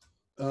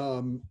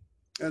 And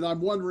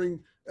I'm wondering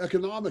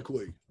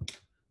economically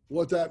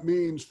what that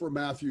means for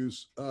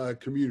Matthew's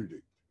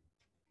community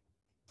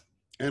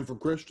and for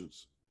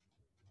Christians.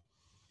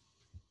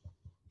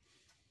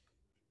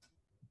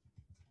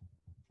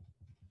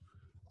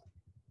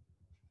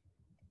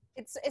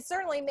 It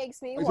certainly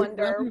makes me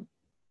wonder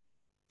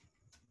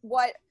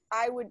what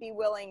I would be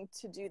willing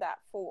to do that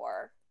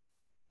for,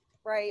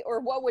 right? Or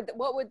what would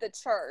the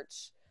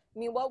church, I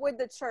mean, what would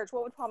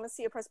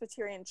Palmacia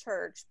Presbyterian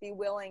Church be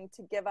willing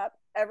to give up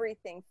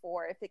everything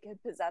for if it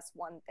could possess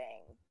one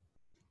thing?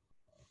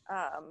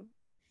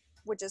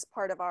 Which is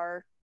part of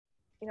our,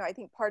 I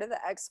think part of the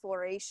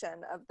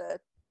exploration of the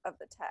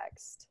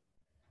text.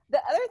 The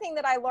other thing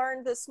that I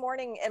learned this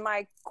morning in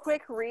my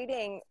quick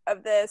reading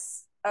of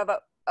this, of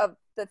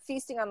the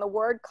Feasting on the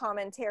Word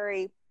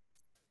commentary,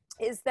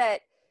 is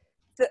that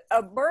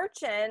a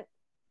merchant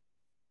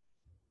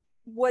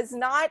was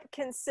not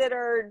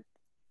considered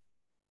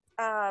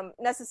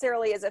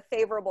necessarily as a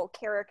favorable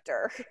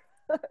character.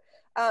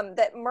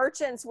 That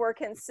merchants were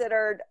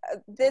considered,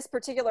 this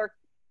particular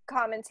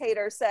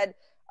commentator said,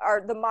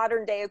 are the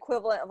modern day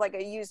equivalent of like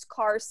a used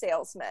car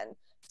salesman.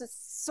 So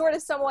sort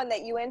of someone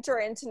that you enter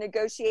into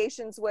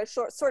negotiations with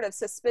sort of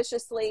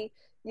suspiciously.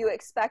 You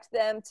expect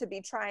them to be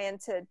trying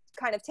to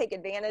kind of take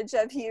advantage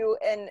of you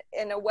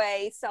in a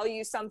way, sell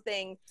you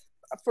something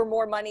for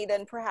more money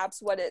than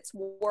perhaps what it's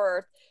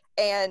worth.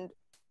 And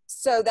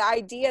so the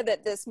idea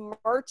that this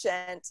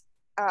merchant,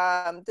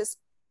 this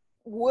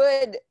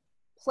would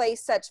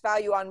place such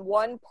value on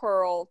one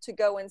pearl to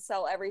go and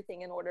sell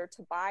everything in order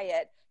to buy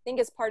it, I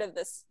think is part of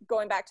this,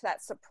 going back to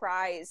that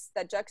surprise,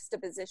 that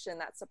juxtaposition,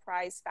 that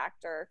surprise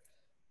factor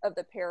of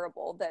the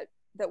parable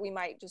that we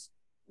might just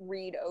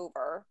read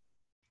over.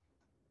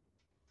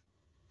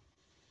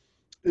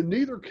 In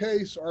neither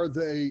case are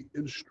they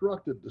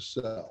instructed to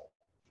sell.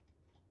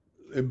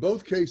 In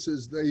both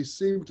cases, they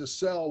seem to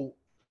sell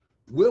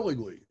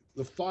willingly.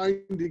 The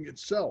finding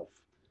itself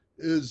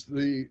is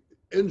the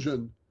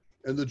engine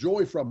and the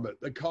joy from it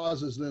that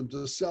causes them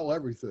to sell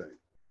everything.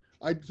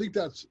 I think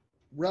that's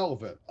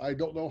relevant. I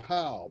don't know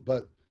how,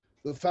 but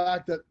the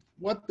fact that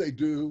what they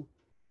do,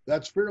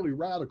 that's fairly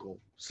radical,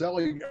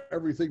 selling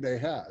everything they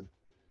had,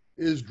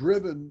 is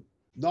driven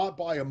not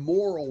by a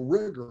moral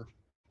rigor,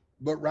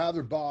 but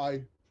rather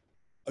by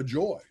a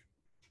joy.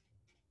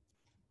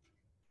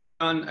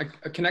 On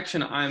a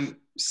connection I'm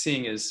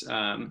seeing is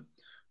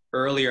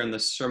earlier in the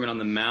Sermon on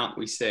the Mount,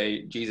 we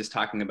say Jesus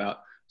talking about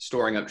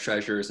storing up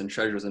treasures and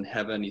treasures in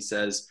heaven. He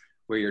says,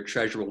 where your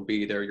treasure will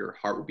be, there your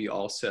heart will be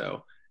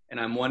also. And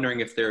I'm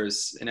wondering if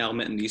there's an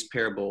element in these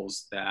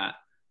parables that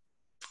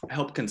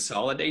help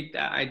consolidate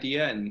that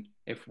idea. And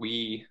if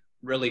we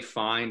really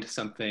find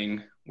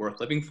something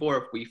worth living for,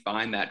 if we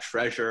find that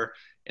treasure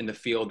in the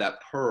field, that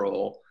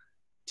pearl,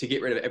 to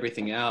get rid of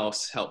everything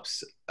else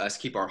helps us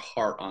keep our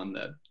heart on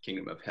the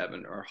kingdom of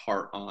heaven, our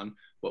heart on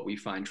what we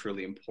find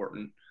truly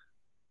important.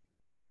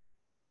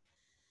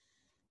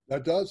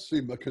 That does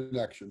seem a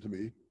connection to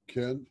me,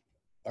 Ken.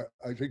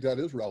 I think that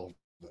is relevant.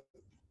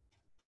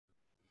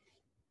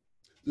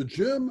 The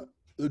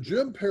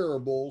gem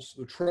parables,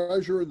 the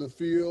treasure in the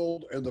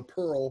field and the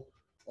pearl,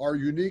 are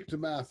unique to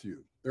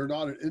Matthew. They're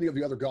not in any of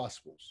the other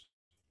gospels.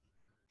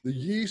 The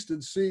yeast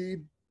and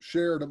seed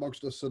shared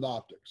amongst the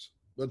synoptics,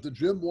 but the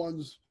gem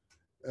ones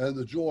and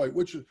the joy,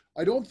 which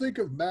I don't think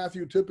of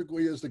Matthew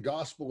typically as the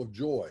gospel of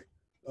joy.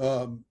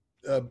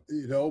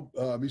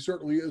 He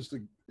certainly is.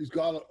 He's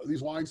got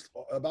these lines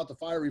about the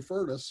fiery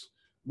furnace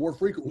more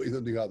frequently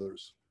than the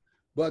others,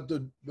 but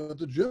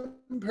the gem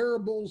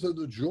parables and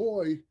the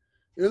joy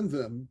in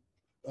them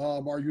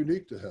are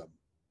unique to him.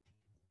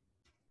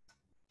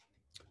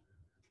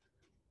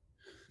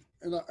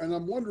 And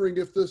I'm wondering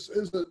if this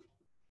isn't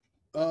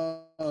a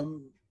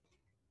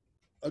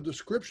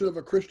description of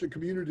a Christian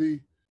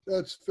community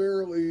that's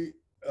fairly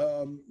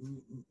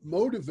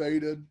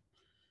motivated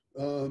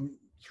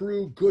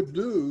through good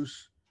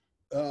news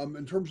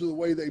in terms of the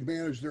way they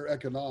manage their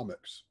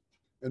economics.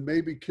 And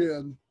maybe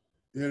Ken,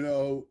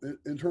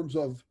 in terms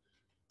of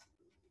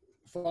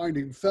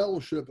finding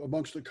fellowship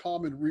amongst a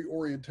common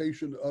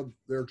reorientation of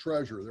their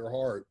treasure, their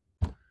heart.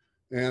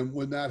 And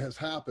when that has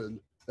happened,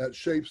 that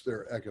shapes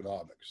their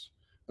economics.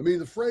 I mean,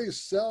 the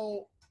phrase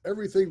sell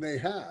everything they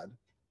had,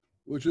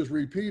 which is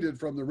repeated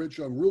from the rich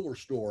young ruler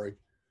story,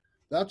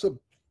 that's a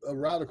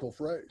radical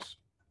phrase.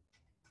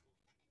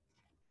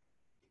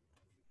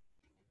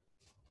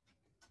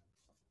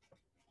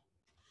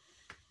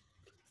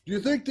 Do you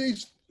think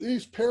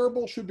these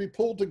parables should be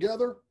pulled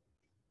together?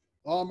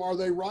 Are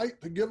they right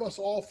to give us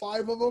all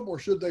 5 of them, or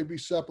should they be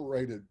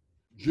separated?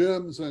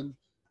 Gems and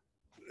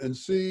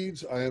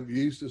seeds. I have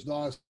yeast is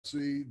not a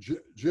seed.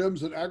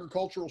 Gems and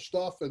agricultural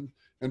stuff and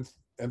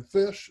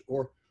fish,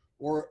 or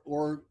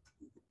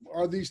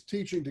are these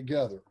teaching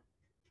together?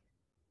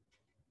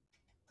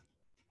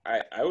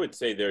 I would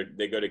say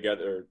they go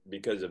together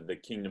because of the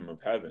kingdom of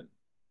heaven,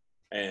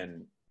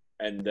 and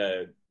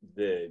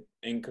the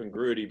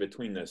incongruity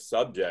between the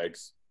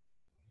subjects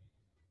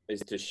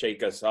is to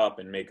shake us up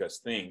and make us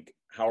think.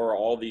 How are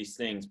all these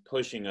things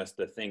pushing us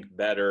to think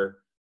better,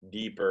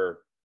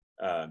 deeper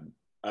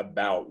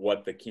about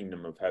what the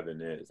kingdom of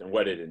heaven is and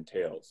what it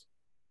entails?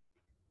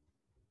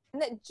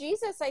 And that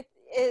Jesus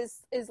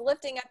is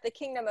lifting up the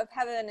kingdom of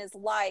heaven is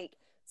like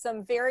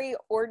some very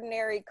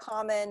ordinary,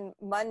 common,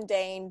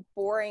 mundane,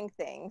 boring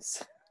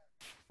things,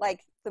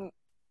 like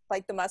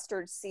the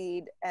mustard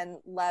seed and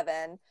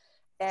leaven,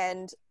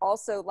 and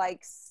also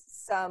like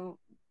some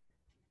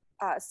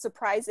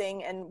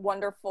surprising and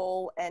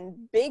wonderful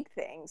and big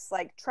things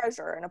like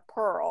treasure and a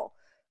pearl.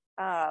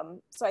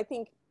 So I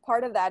think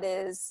part of that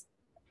is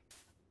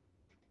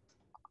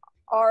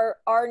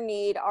our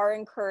need, our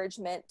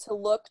encouragement to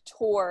look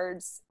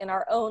towards in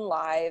our own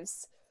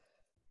lives,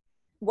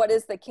 what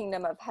is the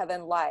kingdom of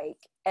heaven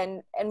like?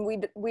 And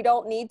we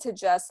don't need to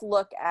just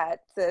look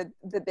at the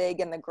big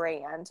and the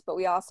grand, but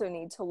we also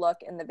need to look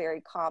in the very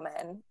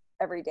common,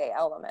 everyday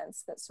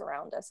elements that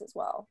surround us as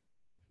well.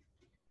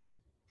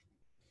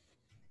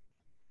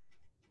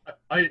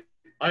 I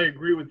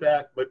agree with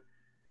that, but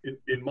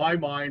in my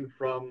mind,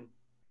 from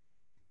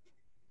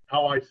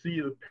how I see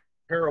the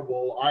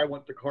parable, I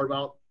want to carve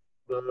out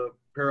the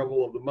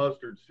parable of the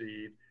mustard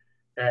seed,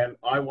 and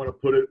I want to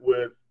put it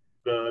with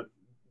the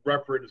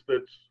reference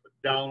that's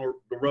down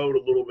the road a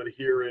little bit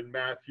here in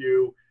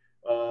Matthew,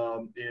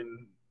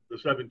 in the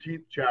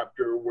 17th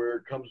chapter, where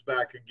it comes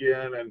back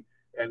again,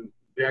 and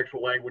the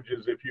actual language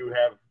is, if you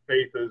have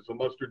faith as a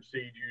mustard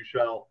seed, you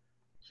shall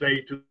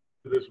say to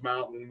this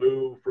mountain,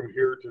 move from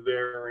here to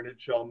there, and it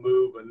shall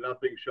move, and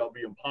nothing shall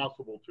be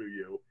impossible to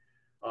you.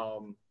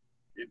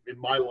 In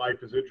my life,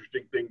 as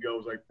interesting thing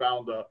goes, I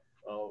found a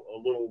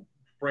little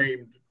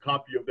framed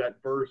copy of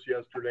that verse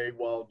yesterday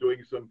while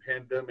doing some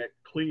pandemic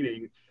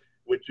cleaning,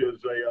 which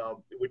is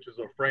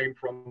a frame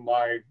from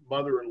my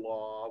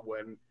mother-in-law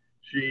when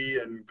she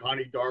and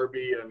Connie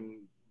Darby and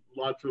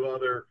lots of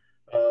other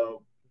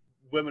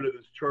women of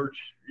this church,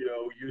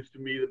 used to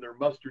meet in their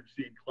mustard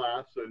seed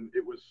class, and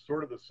it was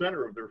sort of the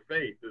center of their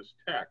faith, this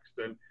text.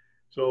 And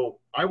so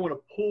I want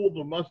to pull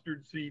the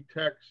mustard seed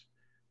text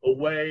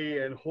away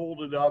and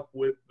hold it up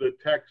with the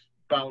text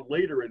found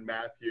later in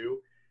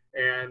Matthew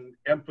and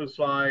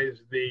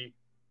emphasize the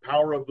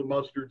power of the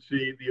mustard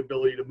seed, the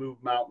ability to move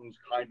mountains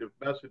kind of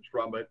message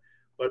from it.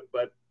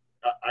 But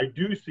I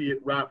do see it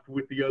wrapped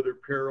with the other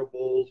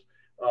parables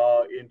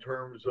in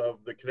terms of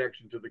the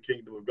connection to the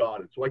kingdom of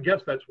God. And so I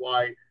guess that's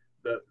why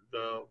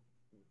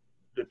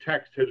the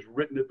text has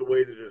written it the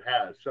way that it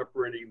has,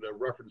 separating the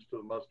reference to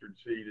the mustard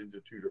seed into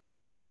 2 different.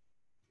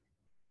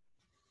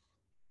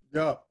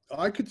 Yeah,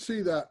 I could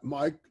see that,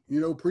 Mike,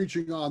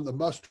 preaching on the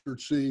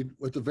mustard seed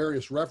with the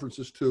various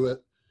references to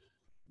it,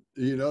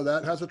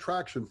 that has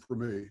attraction for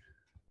me.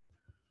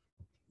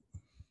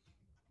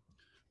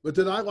 But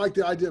then I like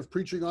the idea of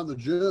preaching on the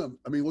gem.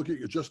 I mean, looking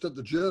just at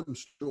the gem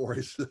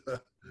stories.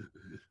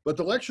 But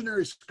the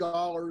lectionary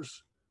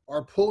scholars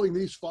are pulling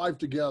these 5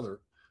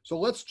 together. So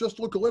let's just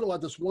look a little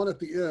at this one at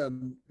the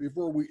end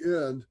before we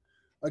end.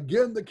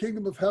 Again, the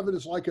kingdom of heaven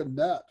is like a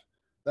net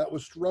that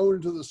was thrown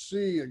into the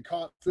sea and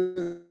caught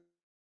fish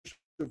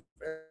of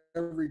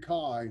every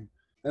kind.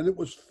 And it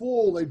was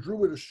full, they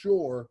drew it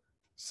ashore,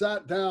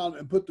 sat down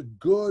and put the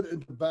good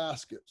into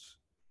baskets,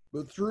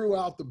 but threw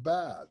out the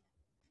bad.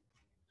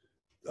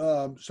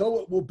 So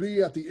it will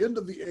be at the end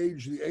of the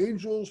age, the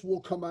angels will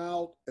come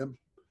out and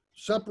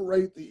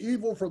separate the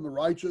evil from the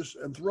righteous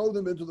and throw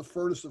them into the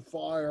furnace of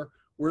fire,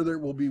 where there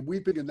will be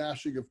weeping and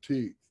gnashing of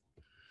teeth.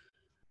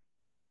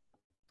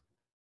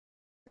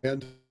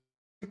 And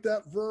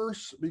that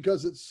verse,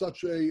 because it's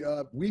such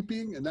a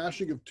weeping and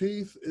gnashing of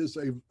teeth is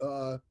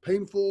a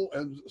painful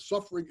and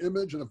suffering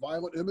image and a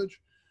violent image.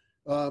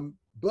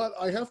 But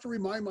I have to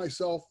remind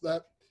myself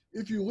that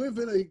if you live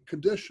in a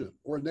condition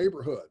or a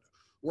neighborhood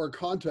or a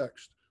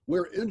context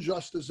where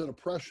injustice and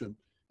oppression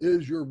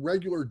is your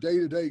regular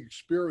day-to-day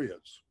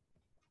experience,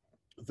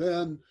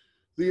 then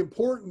the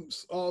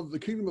importance of the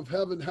kingdom of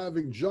heaven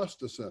having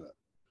justice in it,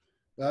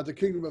 that the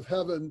kingdom of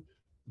heaven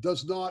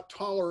does not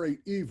tolerate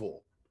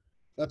evil,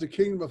 that the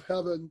kingdom of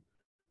heaven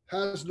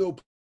has no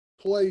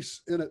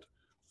place in it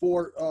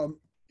for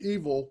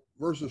evil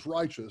versus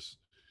righteous.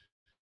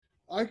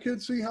 I can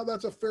see how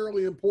that's a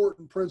fairly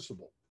important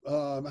principle,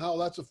 how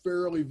that's a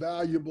fairly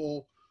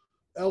valuable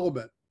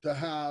element to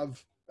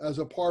have as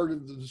a part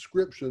of the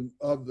description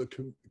of the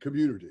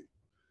community.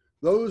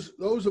 Those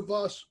of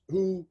us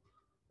who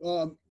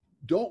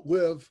don't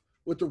live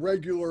with the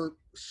regular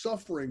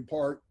suffering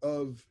part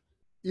of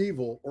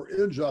evil or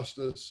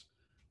injustice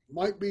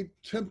might be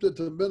tempted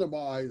to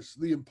minimize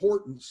the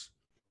importance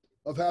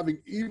of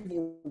having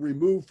evil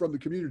removed from the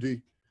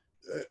community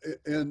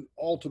in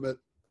ultimate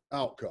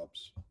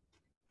outcomes.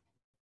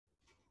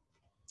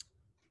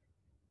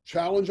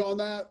 Challenge on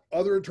that,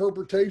 other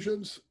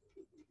interpretations,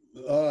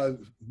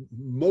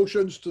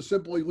 motions to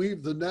simply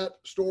leave the net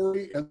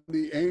story and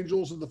the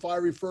angels in the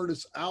fiery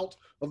furnace out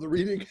of the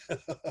reading.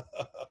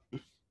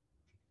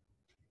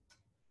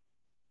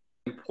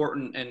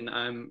 Important, and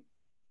I'm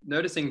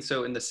noticing,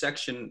 so in the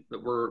section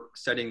that we're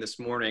studying this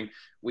morning,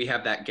 we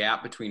have that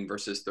gap between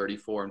verses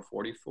 34 and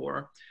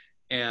 44.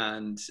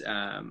 And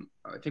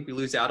I think we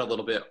lose out a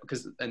little bit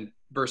because in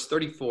verse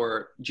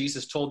 34,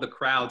 Jesus told the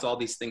crowds all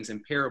these things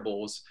in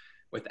parables.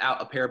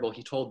 Without a parable,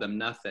 he told them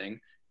nothing.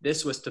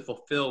 This was to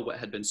fulfill what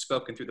had been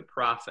spoken through the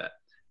prophet.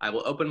 I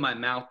will open my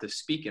mouth to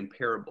speak in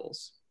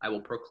parables. I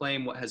will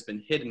proclaim what has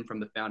been hidden from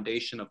the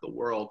foundation of the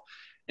world.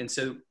 And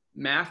so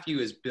Matthew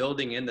is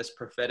building in this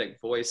prophetic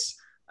voice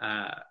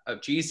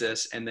of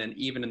Jesus. And then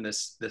even in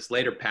this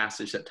later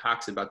passage that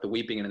talks about the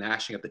weeping and the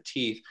gnashing of the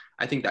teeth,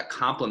 I think that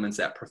complements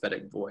that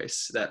prophetic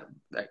voice, that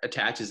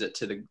attaches it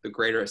to the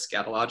greater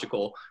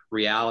eschatological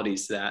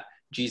realities that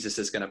Jesus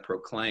is going to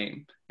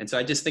proclaim. And so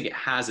I just think it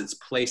has its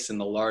place in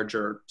the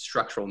larger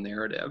structural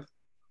narrative.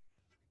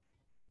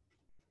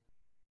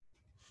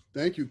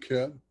 Thank you,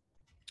 Ken.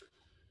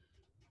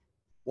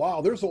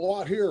 Wow, there's a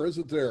lot here,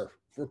 isn't there?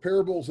 For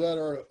parables that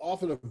are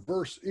often a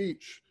verse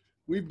each,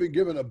 we've been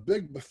given a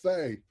big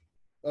buffet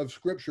of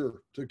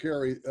scripture to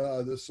carry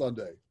this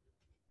Sunday.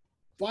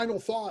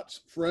 Final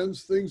thoughts,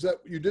 friends, things that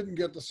you didn't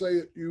get to say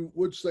that you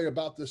would say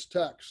about this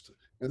text.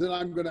 And then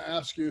I'm going to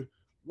ask you,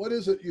 what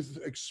is it you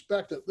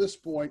expect at this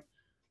point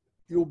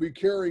you'll be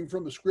carrying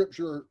from the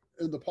scripture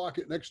in the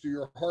pocket next to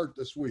your heart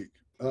this week?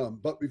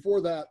 But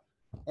before that,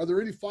 are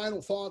there any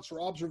final thoughts or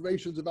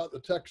observations about the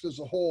text as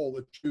a whole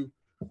that you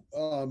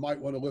might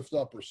want to lift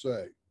up or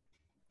say?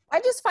 I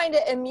just find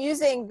it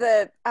amusing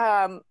that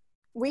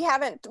we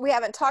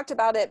haven't talked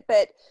about it,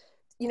 but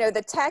you know,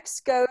 the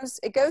text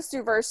goes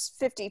through verse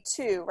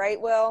 52, right?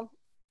 Will,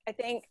 I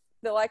think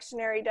the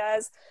lectionary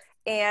does.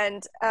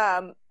 And, you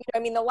know, I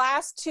mean, the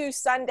last 2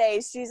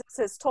 Sundays, Jesus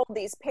has told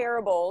these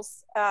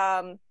parables,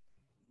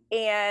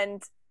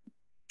 and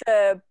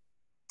the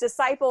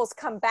disciples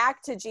come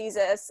back to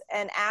Jesus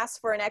and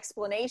ask for an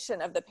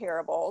explanation of the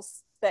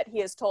parables that he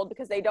has told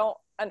because they don't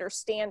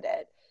understand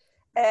it.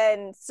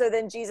 And so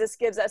then Jesus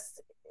gives us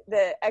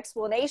the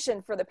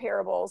explanation for the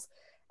parables.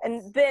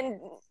 And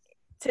then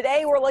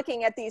today we're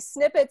looking at these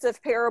snippets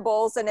of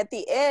parables. And at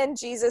the end,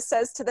 Jesus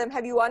says to them,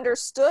 have you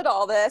understood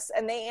all this?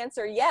 And they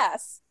answer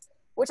yes.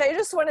 Which I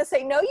just want to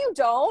say, no, you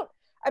don't.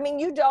 I mean,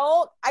 you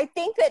don't. I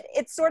think that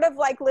it's sort of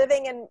like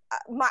living in,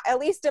 at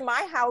least in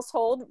my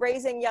household,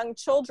 raising young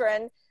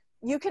children.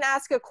 You can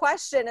ask a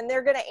question and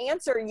they're going to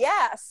answer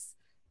yes.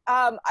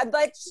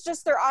 That's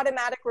just their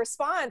automatic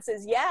response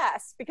is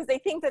yes, because they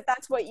think that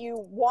that's what you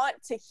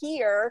want to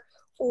hear,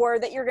 or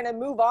that you're going to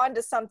move on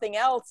to something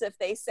else if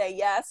they say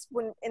yes,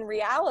 when in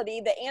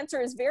reality, the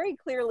answer is very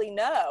clearly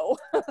no.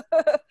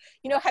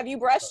 You know, have you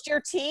brushed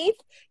your teeth?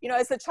 You know,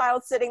 as the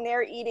child sitting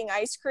there eating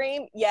ice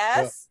cream?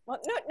 Yes. Yeah.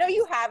 Well, no,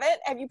 you haven't.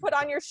 Have you put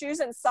on your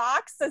shoes and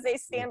socks as they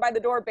stand by the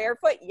door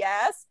barefoot?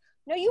 Yes.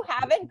 No, you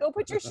haven't. Go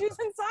put your shoes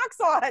and socks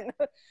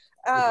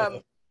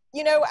on.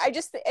 You know,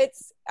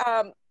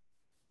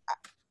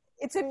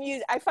 it's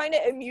amusing. I find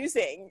it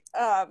amusing,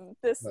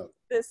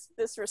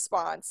 this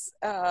response,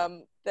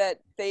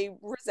 that they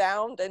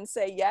resound and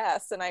say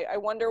yes. And I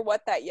wonder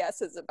what that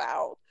yes is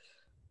about.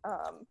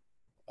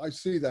 I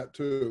see that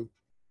too.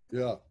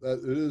 Yeah,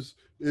 that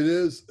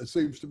it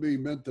seems to be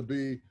meant to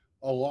be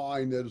a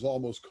line that is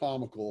almost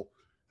comical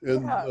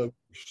in the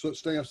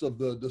stance of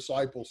the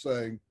disciple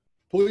saying,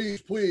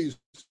 please,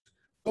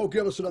 don't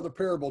give us another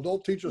parable.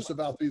 Don't teach us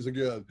about these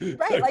again.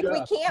 Right, like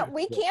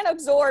we can't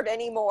absorb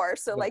anymore.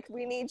 So like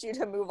we need you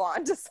to move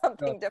on to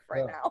something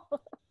different now.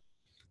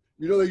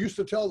 You know, they used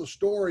to tell the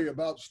story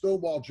about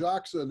Stonewall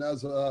Jackson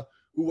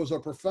who was a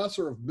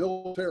professor of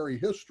military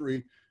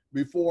history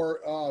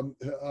before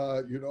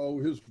you know,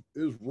 his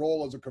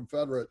role as a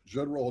Confederate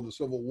general in the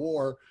Civil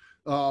War,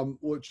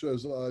 which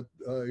is a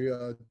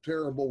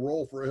terrible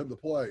role for him to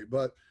play.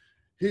 But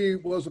he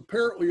was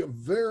apparently a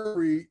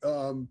very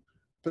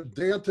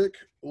pedantic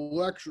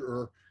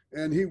lecturer,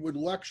 and he would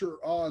lecture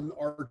on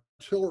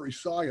artillery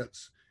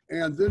science,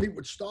 and then he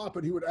would stop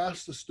and he would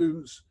ask the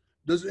students,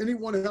 does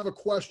anyone have a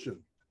question?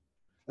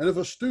 And if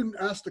a student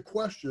asked a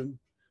question,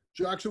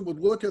 Jackson would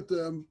look at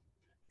them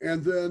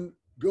and then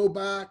go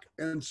back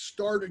and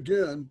start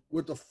again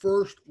with the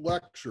first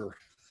lecture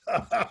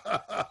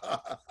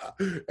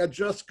and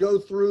just go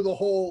through the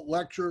whole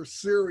lecture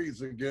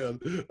series again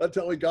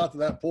until he got to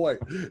that point.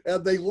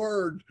 And they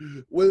learned,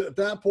 at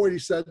that point he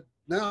said,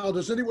 now,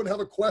 does anyone have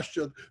a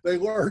question? They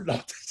learned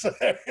not to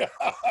say.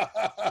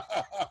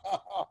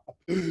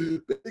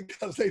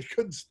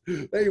 because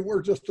they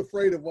were just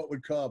afraid of what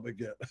would come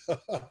again.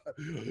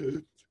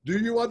 Do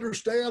you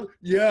understand?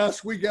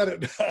 Yes, we get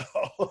it now.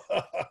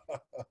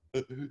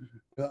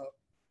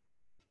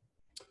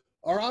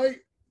 All right.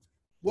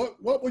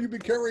 What will you be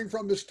carrying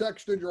from this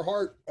text in your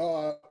heart?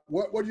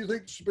 What do you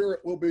think the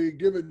Spirit will be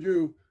giving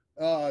you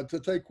to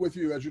take with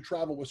you as you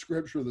travel with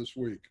Scripture this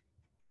week?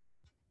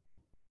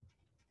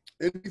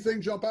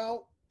 Anything jump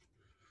out?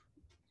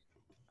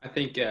 I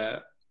think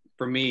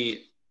for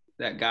me,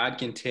 that God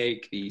can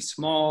take the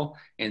small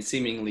and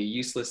seemingly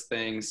useless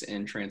things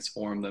and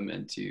transform them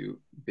into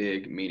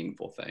big,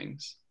 meaningful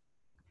things.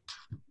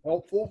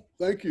 Helpful.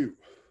 Thank you.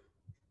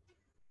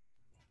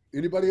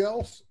 Anybody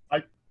else?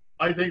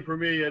 I think for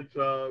me, it's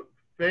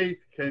faith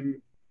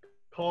can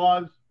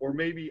cause or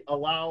maybe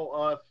allow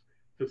us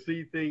to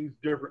see things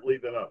differently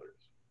than others.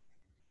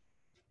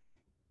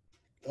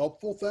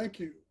 Helpful. Thank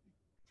you.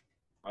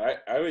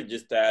 I would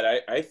just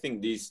add, I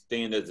think these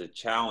stand as a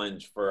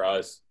challenge for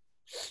us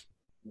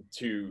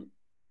to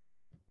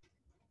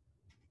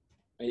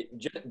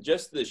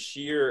just the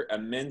sheer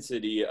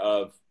immensity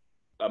of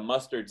a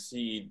mustard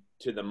seed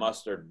to the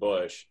mustard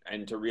bush,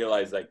 and to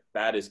realize like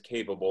that is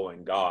capable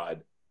in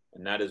God,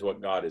 and that is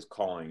what God is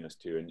calling us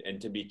to,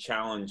 and to be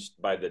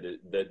challenged by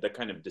the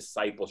kind of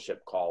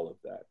discipleship call of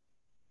that,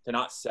 to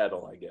not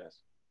settle, I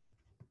guess.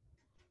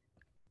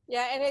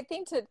 Yeah, and I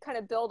think to kind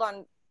of build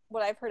on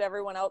what I've heard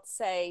everyone else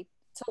say,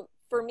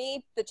 for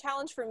me, the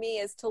challenge for me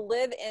is to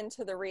live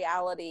into the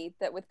reality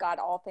that with God,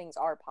 all things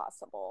are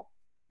possible.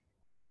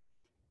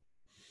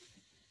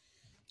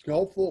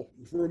 Helpful.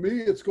 For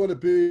me, it's going to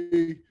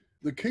be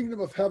the kingdom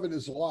of heaven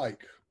is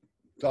like ...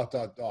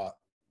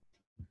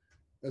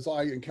 As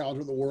I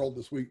encounter the world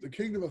this week, the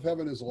kingdom of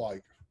heaven is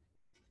like.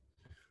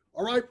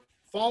 All right,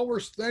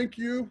 followers, thank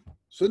you.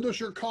 Send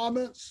us your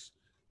comments,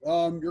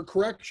 your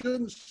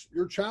corrections,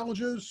 your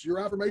challenges, your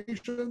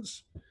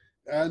affirmations,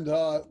 and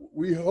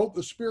we hope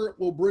the Spirit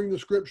will bring the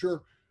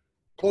Scripture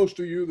close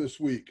to you this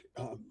week.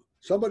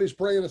 Somebody's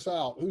praying us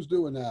out. Who's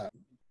doing that?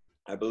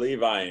 I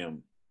believe I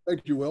am.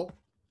 Thank you, Will.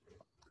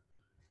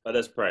 Let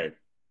us pray.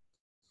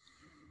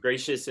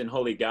 Gracious and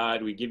holy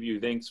God, we give you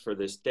thanks for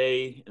this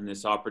day and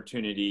this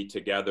opportunity to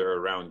gather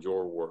around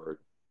your word.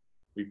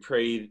 We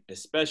pray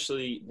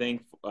especially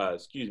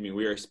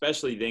we are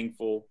especially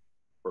thankful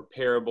for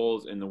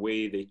parables and the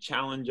way they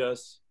challenge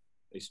us,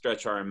 they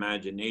stretch our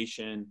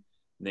imagination,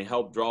 and they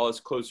help draw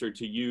us closer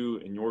to you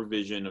and your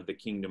vision of the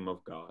kingdom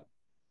of God.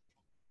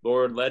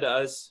 Lord, let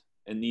us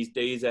in these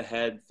days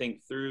ahead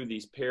think through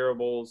these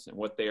parables and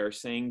what they are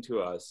saying to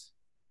us.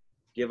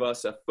 Give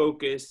us a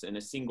focus and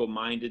a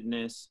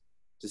single-mindedness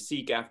to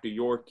seek after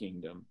your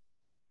kingdom,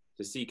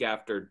 to seek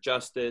after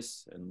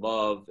justice and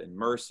love and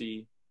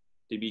mercy,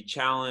 to be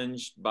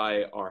challenged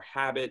by our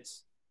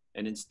habits,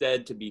 and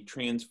instead to be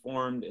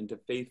transformed into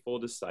faithful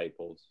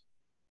disciples.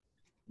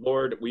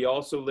 Lord, we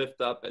also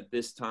lift up at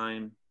this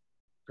time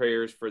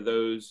prayers for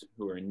those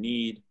who are in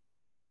need,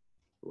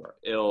 who are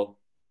ill,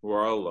 who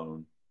are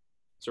alone.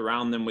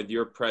 Surround them with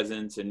your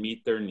presence and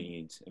meet their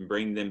needs and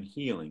bring them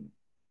healing.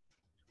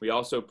 We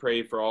also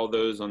pray for all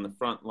those on the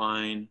front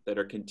line that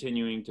are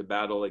continuing to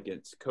battle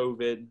against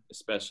COVID,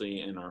 especially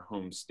in our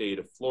home state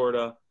of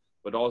Florida,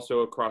 but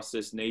also across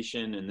this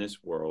nation and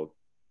this world.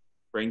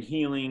 Bring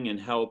healing and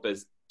help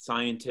as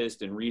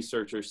scientists and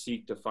researchers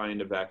seek to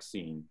find a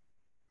vaccine.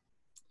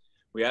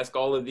 We ask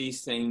all of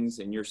these things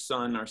in your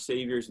Son, our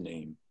Savior's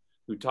name,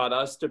 who taught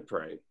us to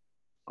pray.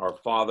 Our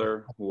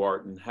Father, who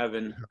art in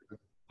heaven,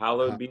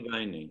 hallowed be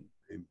thy name.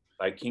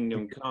 Thy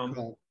kingdom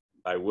come,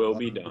 thy will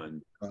be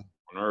done, on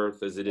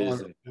earth as it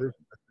is in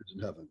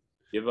heaven.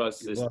 Give us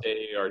this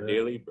day our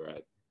daily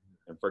bread,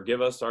 and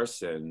forgive us our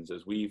sins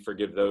as we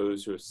forgive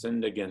those who have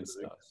sinned against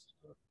us.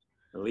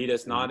 And lead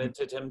us not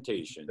into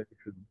temptation,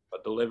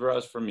 but deliver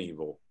us from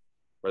evil.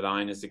 For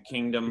thine is the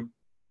kingdom,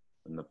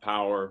 and the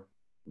power,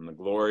 and the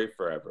glory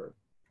forever.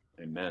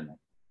 Amen.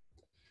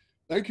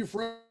 Thank you,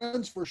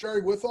 friends, for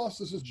sharing with us.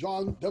 This is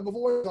John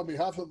Debevoise on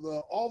behalf of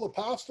all the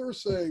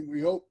pastors saying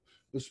we hope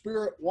the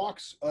Spirit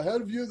walks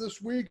ahead of you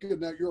this week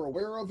and that you're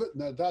aware of it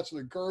and that that's an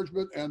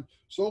encouragement. And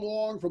so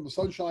long from the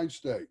Sunshine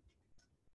State.